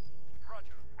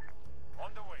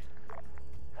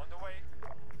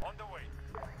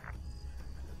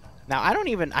 Now I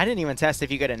didn't even test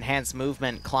if you could enhance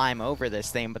movement climb over this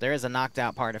thing, but there is a knocked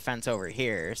out part of fence over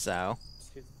here, so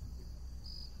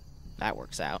that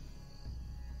works out.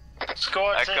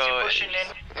 Squad says you're pushing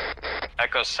in.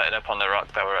 Echo's setting up on the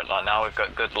rock that we're at right now. We've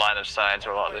got good line of sight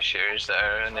to a lot of the shooters that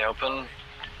are in the open.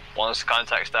 Once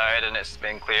contact's died and it's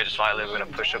been cleared slightly, we're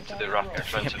going to push up to the rock in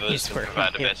front of us and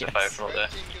provide a bit of fire from up there.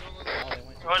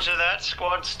 Roger that.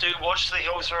 Squads do watch the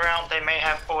hills around. They may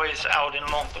have boys out in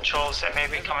long patrols that may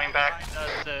be coming back.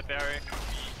 Barry.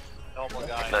 Normal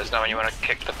guy. Let us know when you want to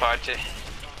kick the party.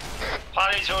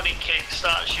 Party's already kicked.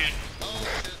 Start shooting.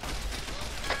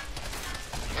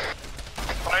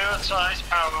 Prioritize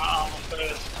power armor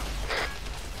first.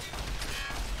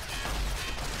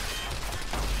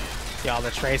 See all the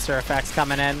tracer effects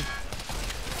coming in.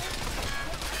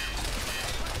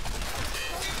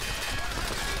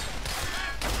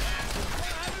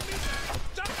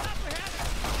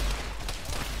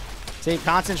 See,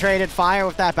 concentrated fire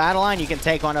with that battle line, you can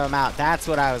take one of them out. That's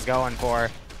what I was going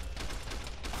for.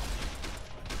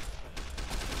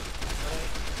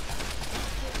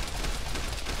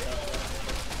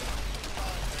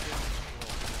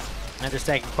 I'm just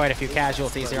taking quite a few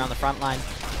casualties here on the front line.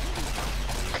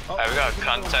 We've got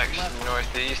contacts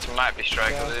northeast, might be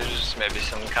stragglers, maybe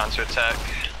some counter-attack.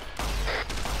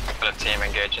 Got a team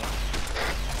engaging.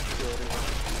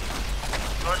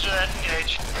 Roger that,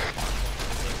 engage.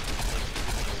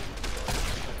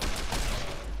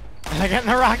 Am I getting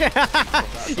the rocket?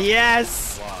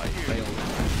 Yes!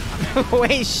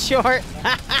 Way short.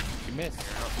 You missed.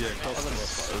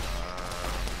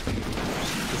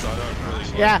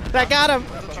 Yeah, that got him.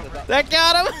 That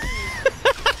got him.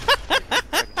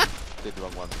 Did the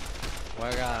wrong one.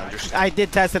 I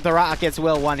did test that the rockets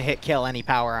will one-hit kill any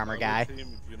power armor guy.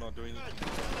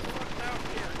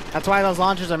 That's why those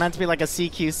launchers are meant to be like a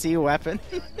CQC weapon,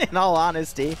 in all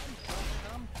honesty.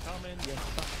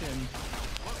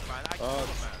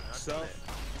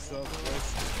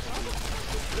 Southwest.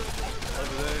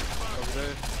 Over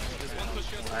there.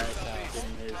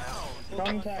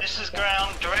 This is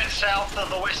ground, direct south of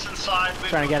the western side.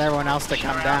 Trying to get everyone else to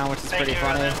come down, which is pretty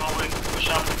funny.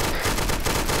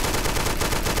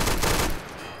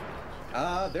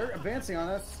 They're advancing on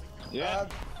us. Yeah.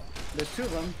 There's two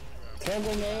of them.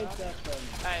 Tango nades at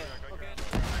Hey,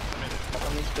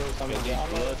 he's blood,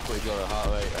 but he's got a heart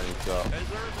rate and he's got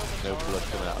no blood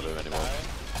coming out of him anymore.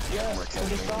 Yes,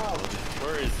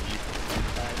 where is he?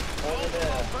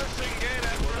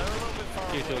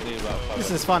 This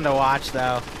is fun to watch,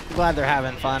 though. I'm glad they're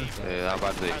having fun. Yeah, how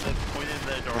bad's he?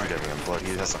 I'm getting him blood.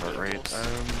 He has a heart rate.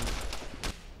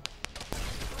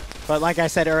 But like I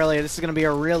said earlier, this is going to be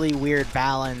a really weird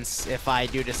balance if I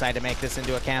do decide to make this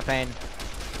into a campaign.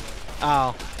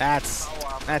 Oh, that's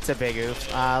a big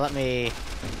oof. Let me...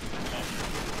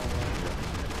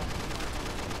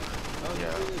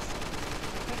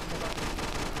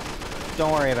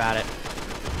 Don't worry about it.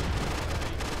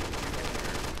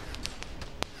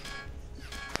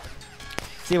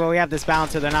 See, when we have this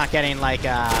balancer, they're not getting like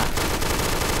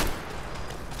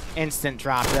instant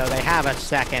drop, though. They have a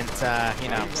second, you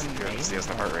know, He has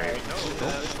the heart rate.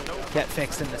 get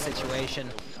fixed in the situation.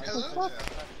 There's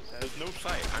no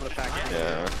sight. I'm gonna pack in.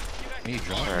 Yeah. Me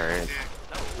drunk. Alright.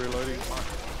 Reloading.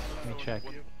 Let me check.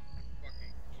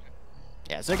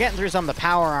 Yeah, so getting through some of the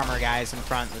power armor guys in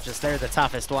front, which is they're the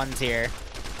toughest ones here.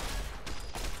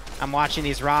 I'm watching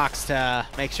these rocks to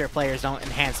make sure players don't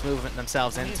enhance movement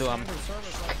themselves into them.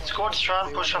 Squad's trying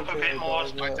to push up a bit more.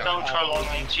 Don't try long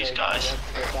range these guys.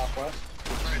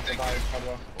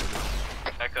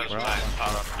 Echo's trying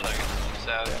power up for like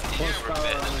south. We're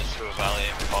betting into a valley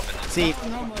and bombing. See,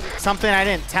 something I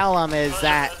didn't tell them is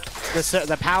that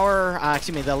the power,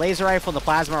 the laser rifle and the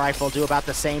plasma rifle do about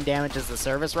the same damage as the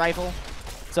service rifle.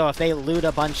 So if they loot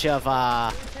a bunch of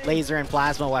laser and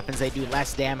plasma weapons, they do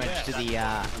less damage to the,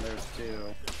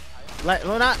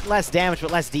 well, not less damage,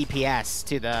 but less DPS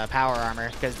to the power armor,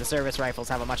 because the service rifles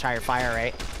have a much higher fire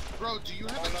rate. Bro, do you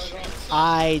have a chainsaw?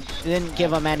 I didn't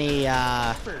give them any,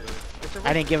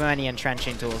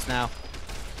 entrenching tools, no.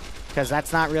 Because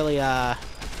that's not really a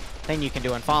thing you can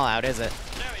do in Fallout, is it?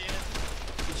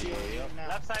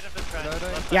 left side of the trench.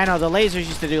 Yeah, I know, the lasers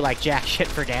used to do like jack shit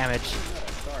for damage.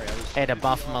 Sorry, I was... I had to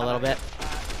buff them a little bit.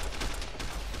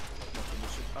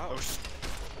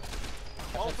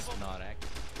 Multiple.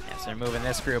 Yeah, so they're moving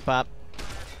this group up.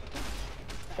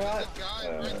 Guy right there.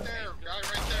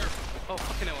 Oh,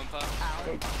 fucking hell, Pop.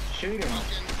 Shoot him.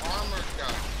 Fucking armored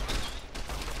guy.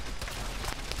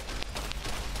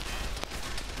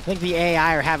 I think the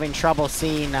AI are having trouble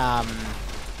seeing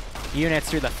units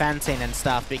through the fencing and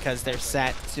stuff because they're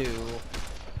set to...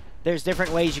 There's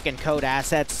different ways you can code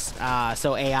assets,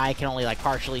 so AI can only like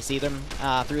partially see them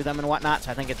through them and whatnot,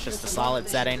 so I think it's just a solid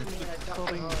setting.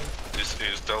 This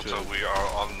is Delta. We are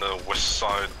on the west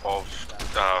side of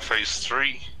phase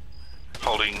 3,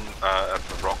 holding at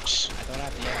the rocks. I don't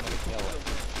have the ammo to kill it.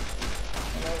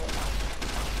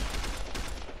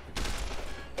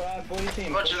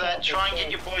 Roger that. Try and get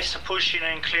your boys to push in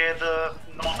and clear the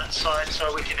northern side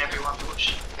so we can everyone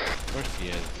push. Of course he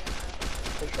is.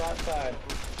 Push right side.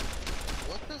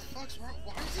 What the fuck's wrong?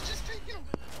 Why is he just taking him?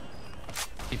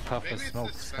 He puff of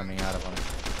smoke's coming out of him.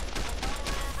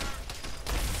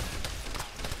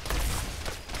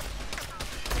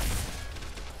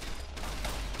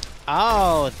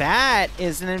 Oh, that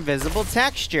is an invisible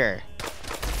texture.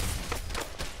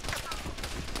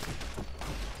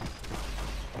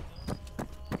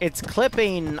 It's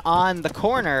clipping on the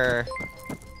corner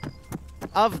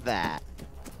of that.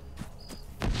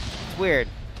 It's weird.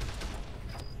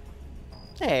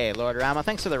 Hey, Lord Rama,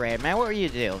 thanks for the raid, man. What were you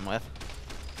dealing with?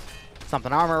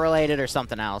 Something armor related or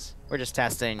something else? We're just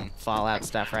testing Fallout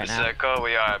stuff right now. Circle,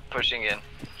 we are pushing in.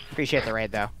 Appreciate the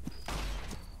raid, though.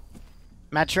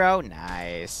 Metro,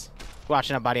 nice.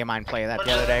 Watching a buddy of mine play that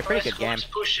the other day. Pretty good game.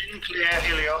 Push in, clear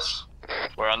Helios.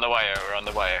 We're on the wire, on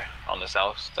the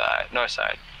south side, north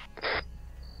side.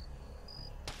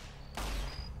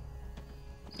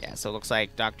 Yeah, so it looks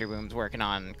like Dr. Boom's working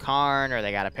on Karn, or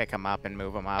they gotta pick him up and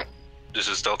move him up. This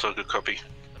is Delta, good copy.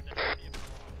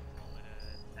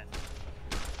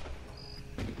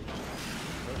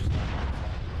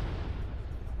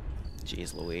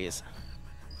 Jeez Louise.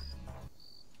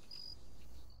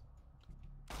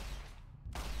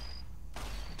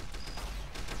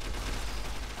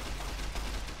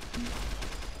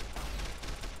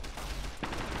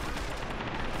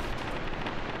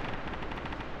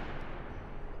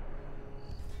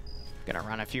 Gonna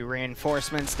run a few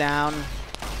reinforcements down.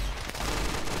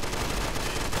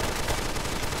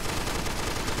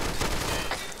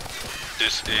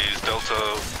 This is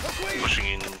Delta pushing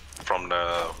in from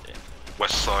the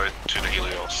west side to the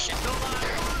Helios.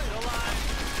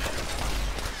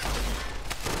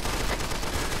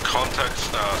 Contacts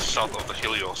south of the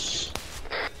Helios.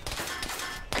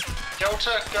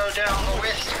 Delta, go down the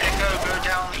west. Echo, go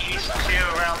down the east. Clear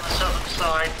around the southern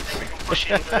side. Then we can push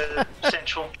into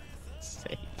central.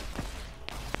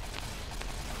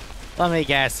 Let me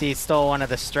guess, he stole one of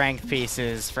the strength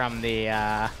pieces from the,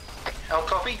 I'll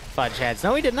copy. Fudge heads.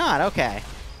 No, he did not. Okay.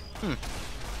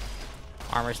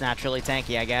 Armor's naturally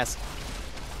tanky, I guess.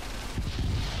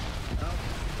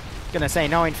 Gonna say,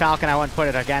 knowing Falcon, I wouldn't put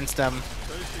it against him.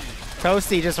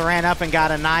 Toasty just ran up and got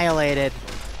annihilated.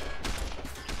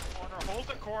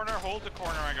 Hold the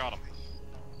corner, I got him.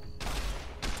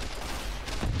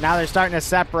 Now they're starting to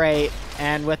separate,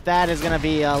 and with that is gonna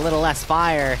be a little less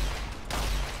fire.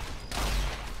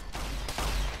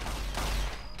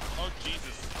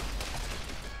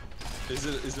 Is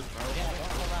it powerful? Yeah,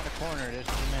 don't go around the corner, there's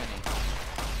too many.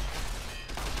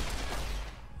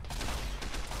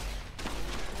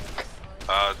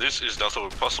 This is Delta. We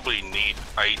possibly need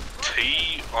AT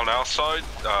on our side.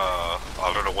 I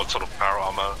don't know what sort of power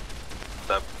armor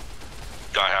that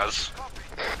guy has.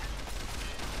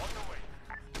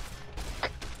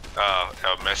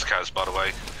 Our Mescaz, by the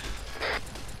way.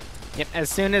 Yep, as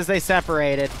soon as they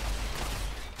separated,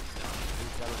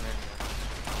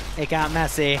 it got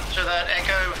messy. So that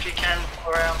Echo, if you can,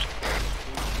 around.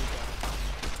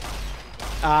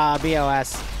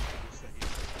 BOS.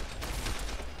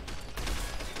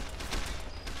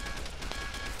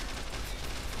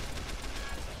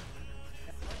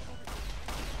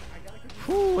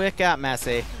 Whew, it got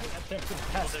messy.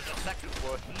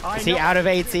 Is he out of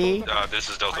AT? This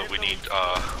is Delta. We need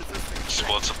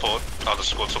squad support. Other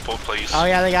squad support, please. Oh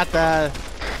yeah, they got the...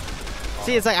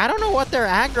 See, it's like, I don't know what they're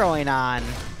aggroing on.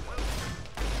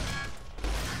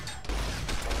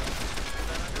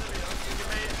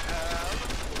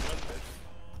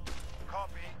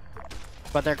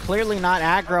 But they're clearly not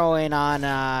aggroing on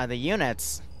the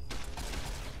units.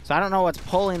 So I don't know what's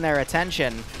pulling their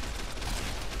attention.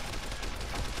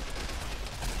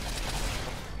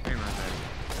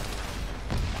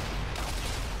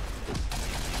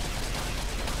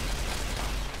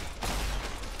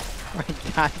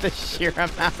 god, the sheer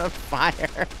amount of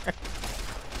fire.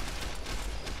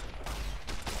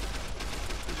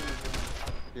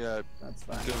 Yeah, that's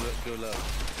fine. Go low.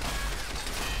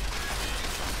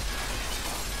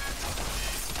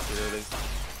 Reloading.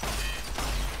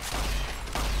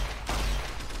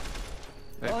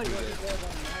 Oh, you're there on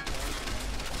that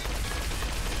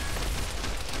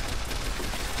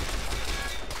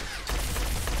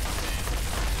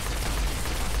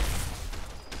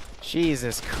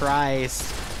Jesus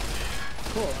Christ.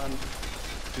 Cool,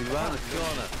 we round the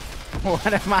corner.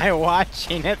 What am I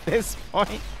watching at this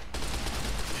point?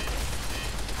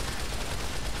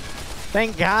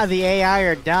 Thank God the AI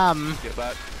are dumb. Get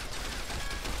back.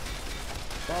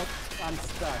 Well, I'm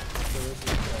stuck.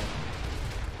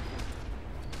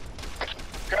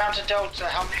 Ground to Delta,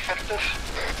 how many effective?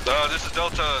 This is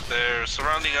Delta. They're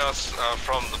surrounding us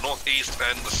from the northeast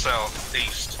and the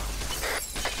southeast.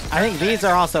 I think these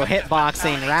are also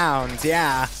hitboxing rounds,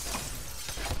 yeah.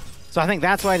 So I think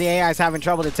that's why the AI is having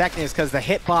trouble detecting is because the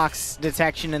hitbox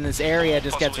detection in this area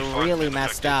just gets really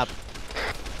messed up.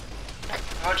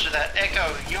 Roger that.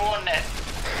 Echo, you on net.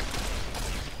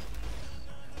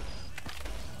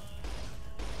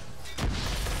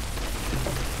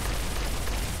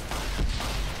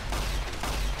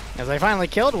 As I finally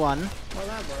killed one. Well,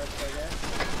 that works, I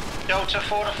guess. Delta,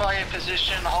 fortify your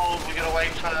position, hold. We're gonna wait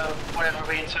for whatever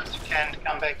reinserts we can to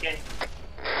come back in.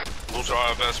 We'll try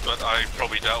our best, but I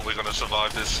probably doubt we're gonna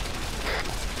survive this.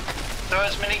 Throw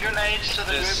as many grenades to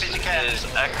the group as you can. This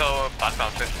is Echo,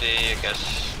 background 50. I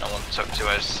guess no one took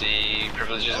 2SC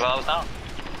privileges while I was down.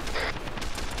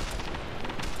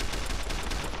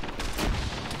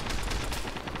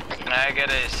 Can I get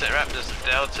a sitrep? Does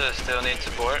Delta still need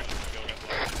support?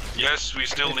 Yes, we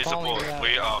still need support.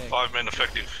 We are 5 men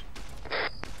effective.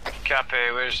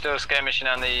 Copy, we're still skirmishing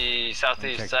on the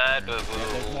southeast side, but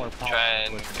we'll try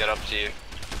and get up to you.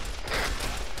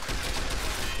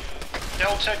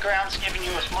 Delta, ground's giving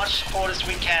you as much support as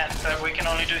we can, but we can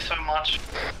only do so much.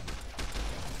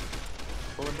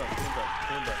 Pull him back.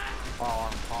 Power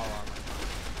armor.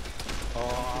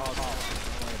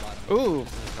 Oh, Ooh,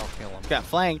 got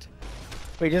flanked.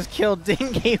 We just killed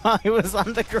Dingy while he was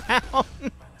on the ground.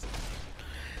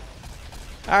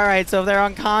 All right, so if they're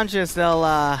unconscious, they'll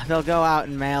go out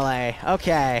in melee.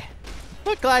 Okay,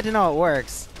 but glad to know it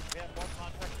works.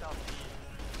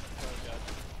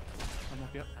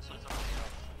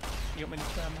 You want me to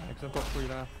spare mags? I've got 3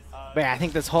 there. But yeah, I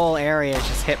think this whole area is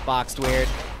just hitboxed weird.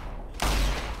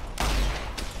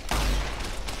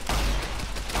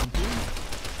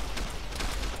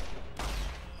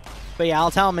 But yeah,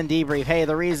 I'll tell them in debrief, hey,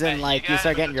 the reason like you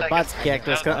start getting your butts kicked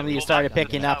was because you started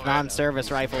picking up non-service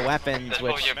rifle weapons,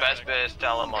 which your best base,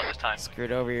 tell them all this time.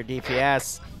 Screwed over your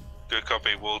DPS. Good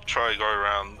copy. We'll try to go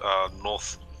around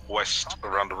northwest,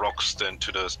 around the rocks, then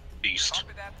to the east.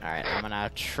 Alright, I'm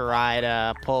gonna try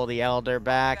to pull the Elder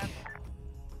back.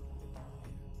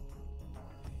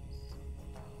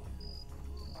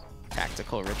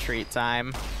 Tactical retreat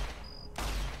time.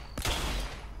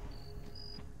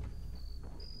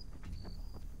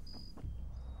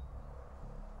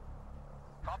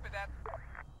 Copy that.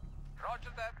 Roger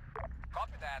that.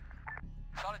 Copy that.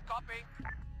 Solid copy.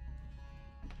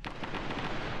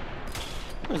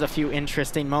 There was a few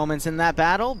interesting moments in that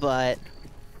battle, but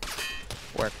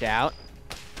worked out.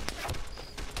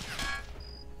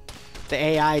 The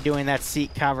AI doing that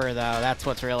seek cover, though, that's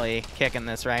what's really kicking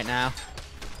this right now.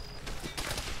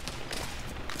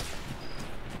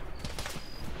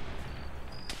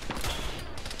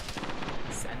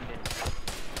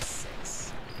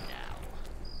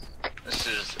 This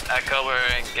is Echo, we're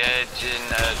engaging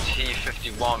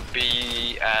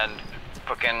T-51B and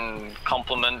fucking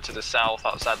complement to the south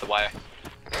outside the wire.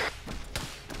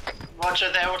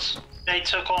 Roger, they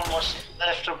took on what's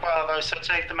left of Bravo, so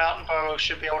take them out and Bravo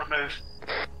should be able to move.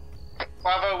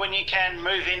 Bravo, when you can,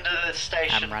 move into the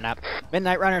station. Run up.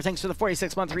 Midnight Runner, thanks for the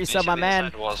 46-month resub, my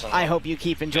man. I hope you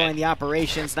keep enjoying the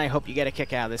operations, and I hope you get a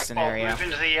kick out of this scenario. Move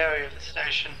into the area of the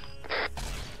station.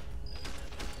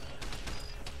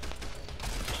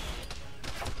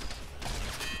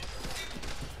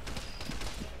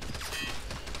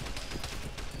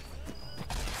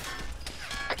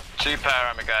 Two power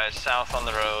armor guys, south on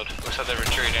the road. Looks like they're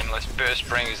retreating. Let's burst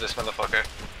brings this motherfucker.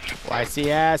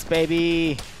 YCS,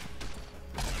 baby!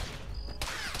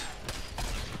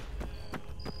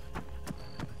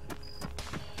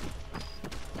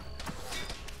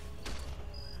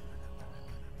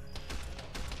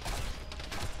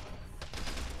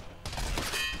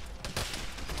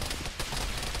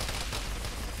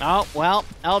 Oh, well,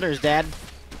 Elder's dead.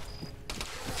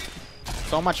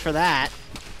 So much for that.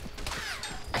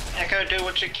 Echo, do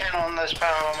what you can on those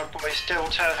power armored boys.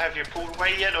 Delta, have you pulled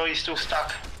away yet, or are you still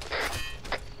stuck?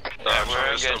 I'm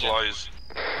trying to stabilize.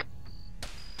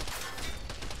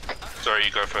 Sorry,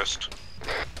 you go first.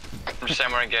 I'm just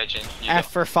saying we're engaging.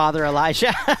 F for Father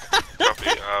Elijah.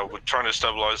 Copy. We're trying to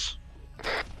stabilize.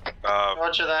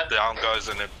 Roger that. Down guys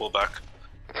and then pull back.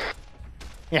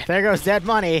 Yeah, there goes dead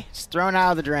money. Just thrown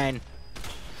out of the drain.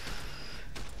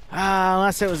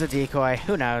 Unless it was a decoy.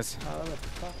 Who knows?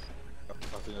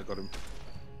 I think I got him.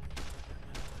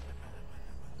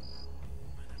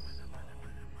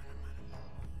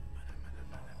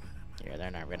 Yeah,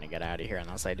 they're never gonna get out of here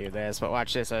unless I do this. But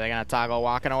watch this. Are they gonna toggle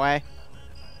walking away?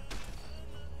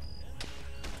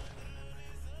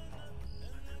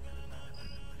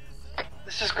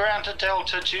 This is ground to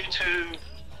Delta. Due to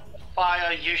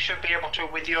fire, you should be able to,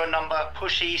 with your number,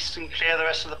 push east and clear the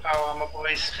rest of the power armor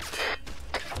boys.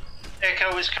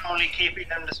 Echo is currently keeping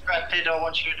them distracted. I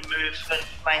want you to move and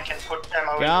flank and put them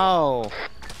over. Go!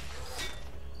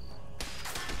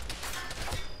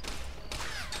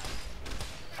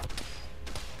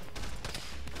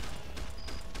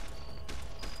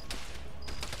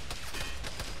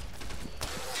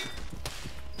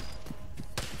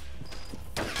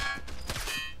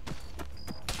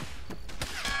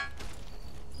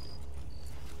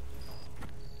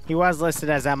 He was listed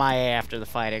as MIA after the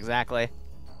fight, exactly.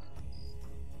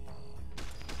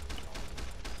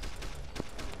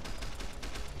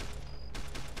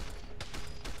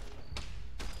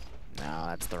 No,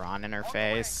 that's the wrong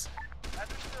interface.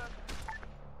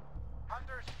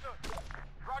 Understood.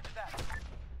 Roger that.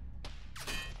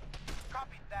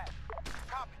 Copy that.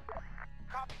 Copy.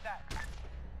 Copy that.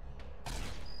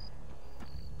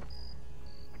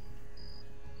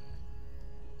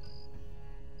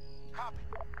 Copy.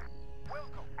 Will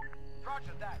go.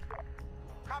 Roger that.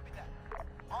 Copy that.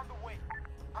 On the way.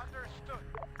 Understood.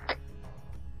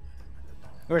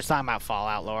 We were just talking about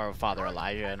Fallout lore with Father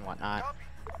Elijah and whatnot. Copy.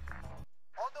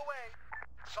 On the way.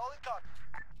 Solid copy.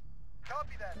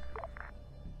 Copy that.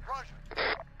 Roger.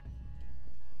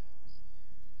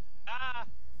 Ah!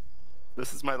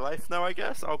 This is my life now, I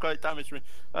guess? Oh god, it damaged me.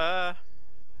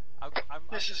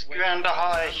 This is ground to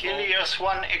high. Helios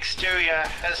 1 exterior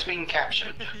has been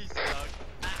captured.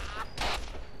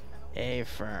 A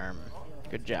firm.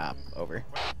 Good job. Over.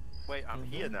 Wait, I'm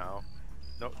here now.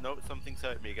 No, something's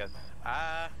hurt me again.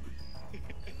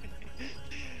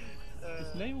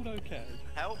 Is nailed okay?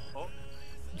 Help! Oh.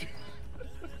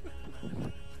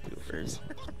 Goofers.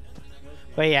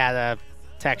 But yeah, the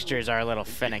textures are a little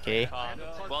finicky.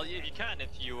 Well, you can if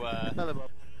you.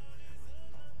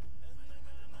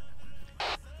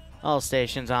 All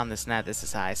stations on this net. This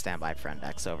is high. Stand by for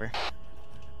index. Over.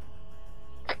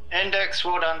 Index,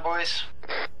 well done, boys.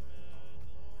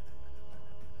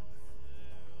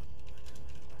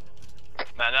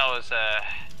 Man, that was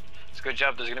it's a good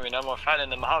job. There's gonna be no more fighting in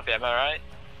the Mojave, am I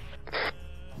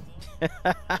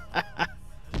right?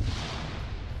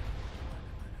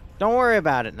 Don't worry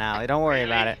about it now. Don't worry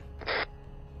about it.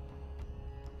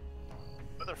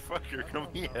 Motherfucker, come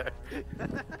here.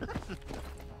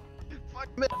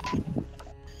 Fuck me.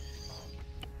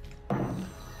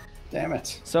 Damn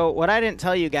it. So what I didn't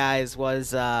tell you guys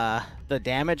was the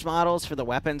damage models for the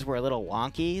weapons were a little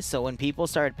wonky. So when people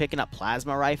started picking up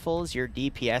plasma rifles, your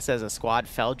DPS as a squad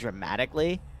fell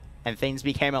dramatically, and things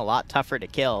became a lot tougher to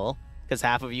kill because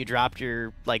half of you dropped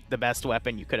your the best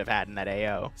weapon you could have had in that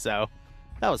AO. So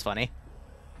that was funny.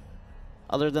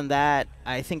 Other than that,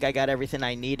 I think I got everything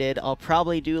I needed. I'll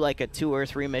probably do like a 2 or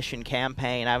 3 mission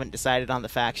campaign. I haven't decided on the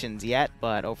factions yet,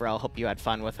 but overall, hope you had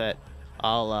fun with it.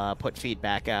 I'll put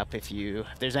feedback up if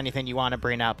there's anything you want to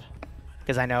bring up,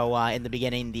 because I know in the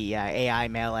beginning the AI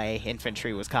melee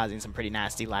infantry was causing some pretty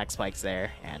nasty lag spikes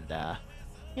there, and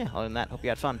yeah, other than that, hope you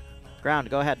had fun. Ground,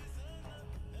 go ahead.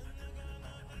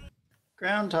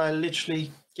 Ground, I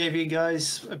literally gave you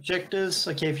guys objectives,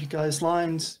 I gave you guys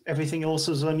lines, everything else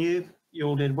was on you. You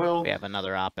all did well. We have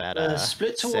another op at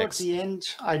split towards 6. the end.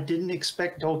 I didn't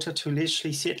expect Delta to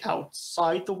literally sit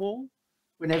outside the wall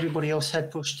when everybody else had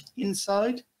pushed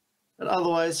inside, but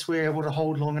otherwise we were able to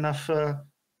hold long enough for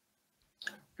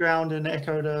Ground and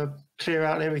Echo to clear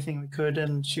out everything we could,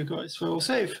 and you guys were all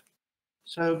safe.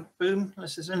 So, boom,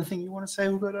 unless there's anything you want to say,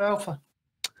 we'll go to Alpha.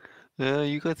 Yeah,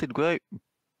 you guys did great.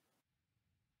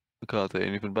 I can't say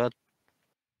anything bad.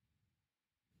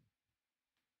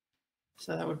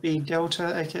 So that would be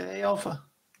Delta, aka Alpha.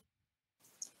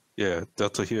 Yeah,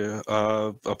 Delta here.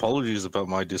 Apologies about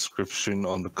my description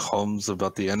on the comms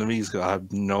about the enemies. I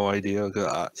have no idea.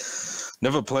 I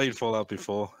never played Fallout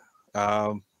before.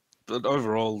 But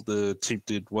overall, the team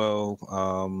did well.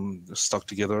 Stuck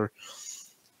together.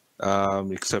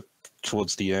 Except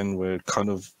towards the end, we're kind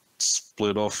of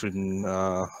split off in,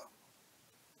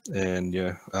 and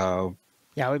yeah.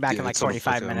 Yeah, we'll be back in like it's sort of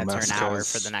 45 a minutes or an massacre hour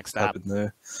has for the next stop. happened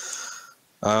there.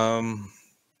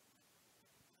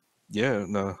 Yeah,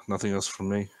 no, nothing else from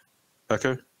me.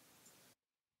 Echo?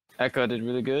 Echo did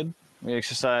really good. We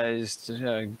exercised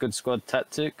good squad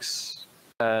tactics,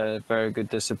 very good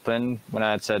discipline. When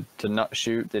I had said to not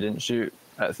shoot, they didn't shoot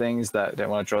at things that didn't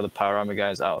want to draw the power armor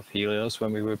guys out of Helios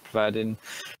when we were providing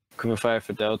cover fire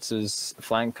for Delta's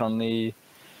flank on the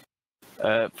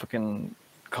fucking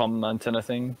comm antenna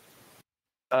thing.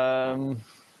 I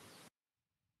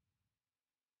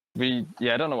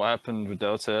don't know what happened with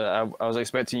Delta. I was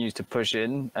expecting you to push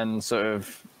in and sort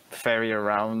of ferry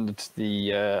around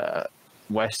the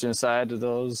western side of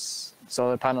those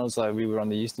solar panels like we were on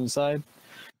the eastern side.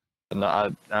 And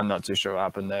I'm not too sure what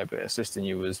happened there, but assisting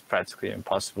you was practically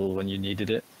impossible when you needed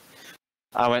it.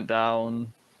 I went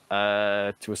down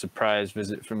to a surprise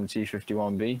visit from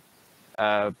T-51B,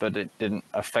 but it didn't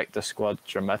affect the squad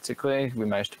dramatically. We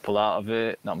managed to pull out of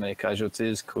it, not many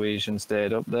casualties, cohesion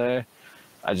stayed up there.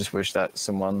 I just wish that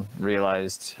someone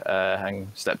realized and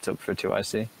stepped up for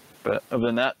 2IC. But other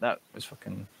than that, that was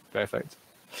fucking perfect.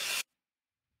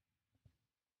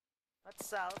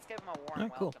 Let's give him a warm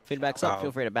cool. Feedback's up.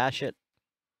 Feel free to bash it.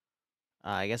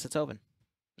 I guess it's open.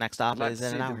 Next stop is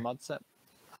in an hour.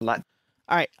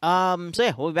 All right. So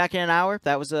yeah, we'll be back in an hour.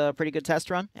 That was a pretty good test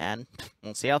run, and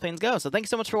we'll see how things go. So thanks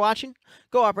so much for watching.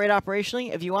 Go operate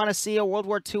operationally. If you want to see a World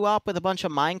War II op with a bunch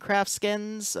of Minecraft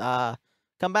skins,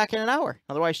 come back in an hour.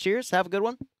 Otherwise, cheers. Have a good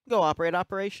one. Go operate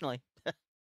operationally.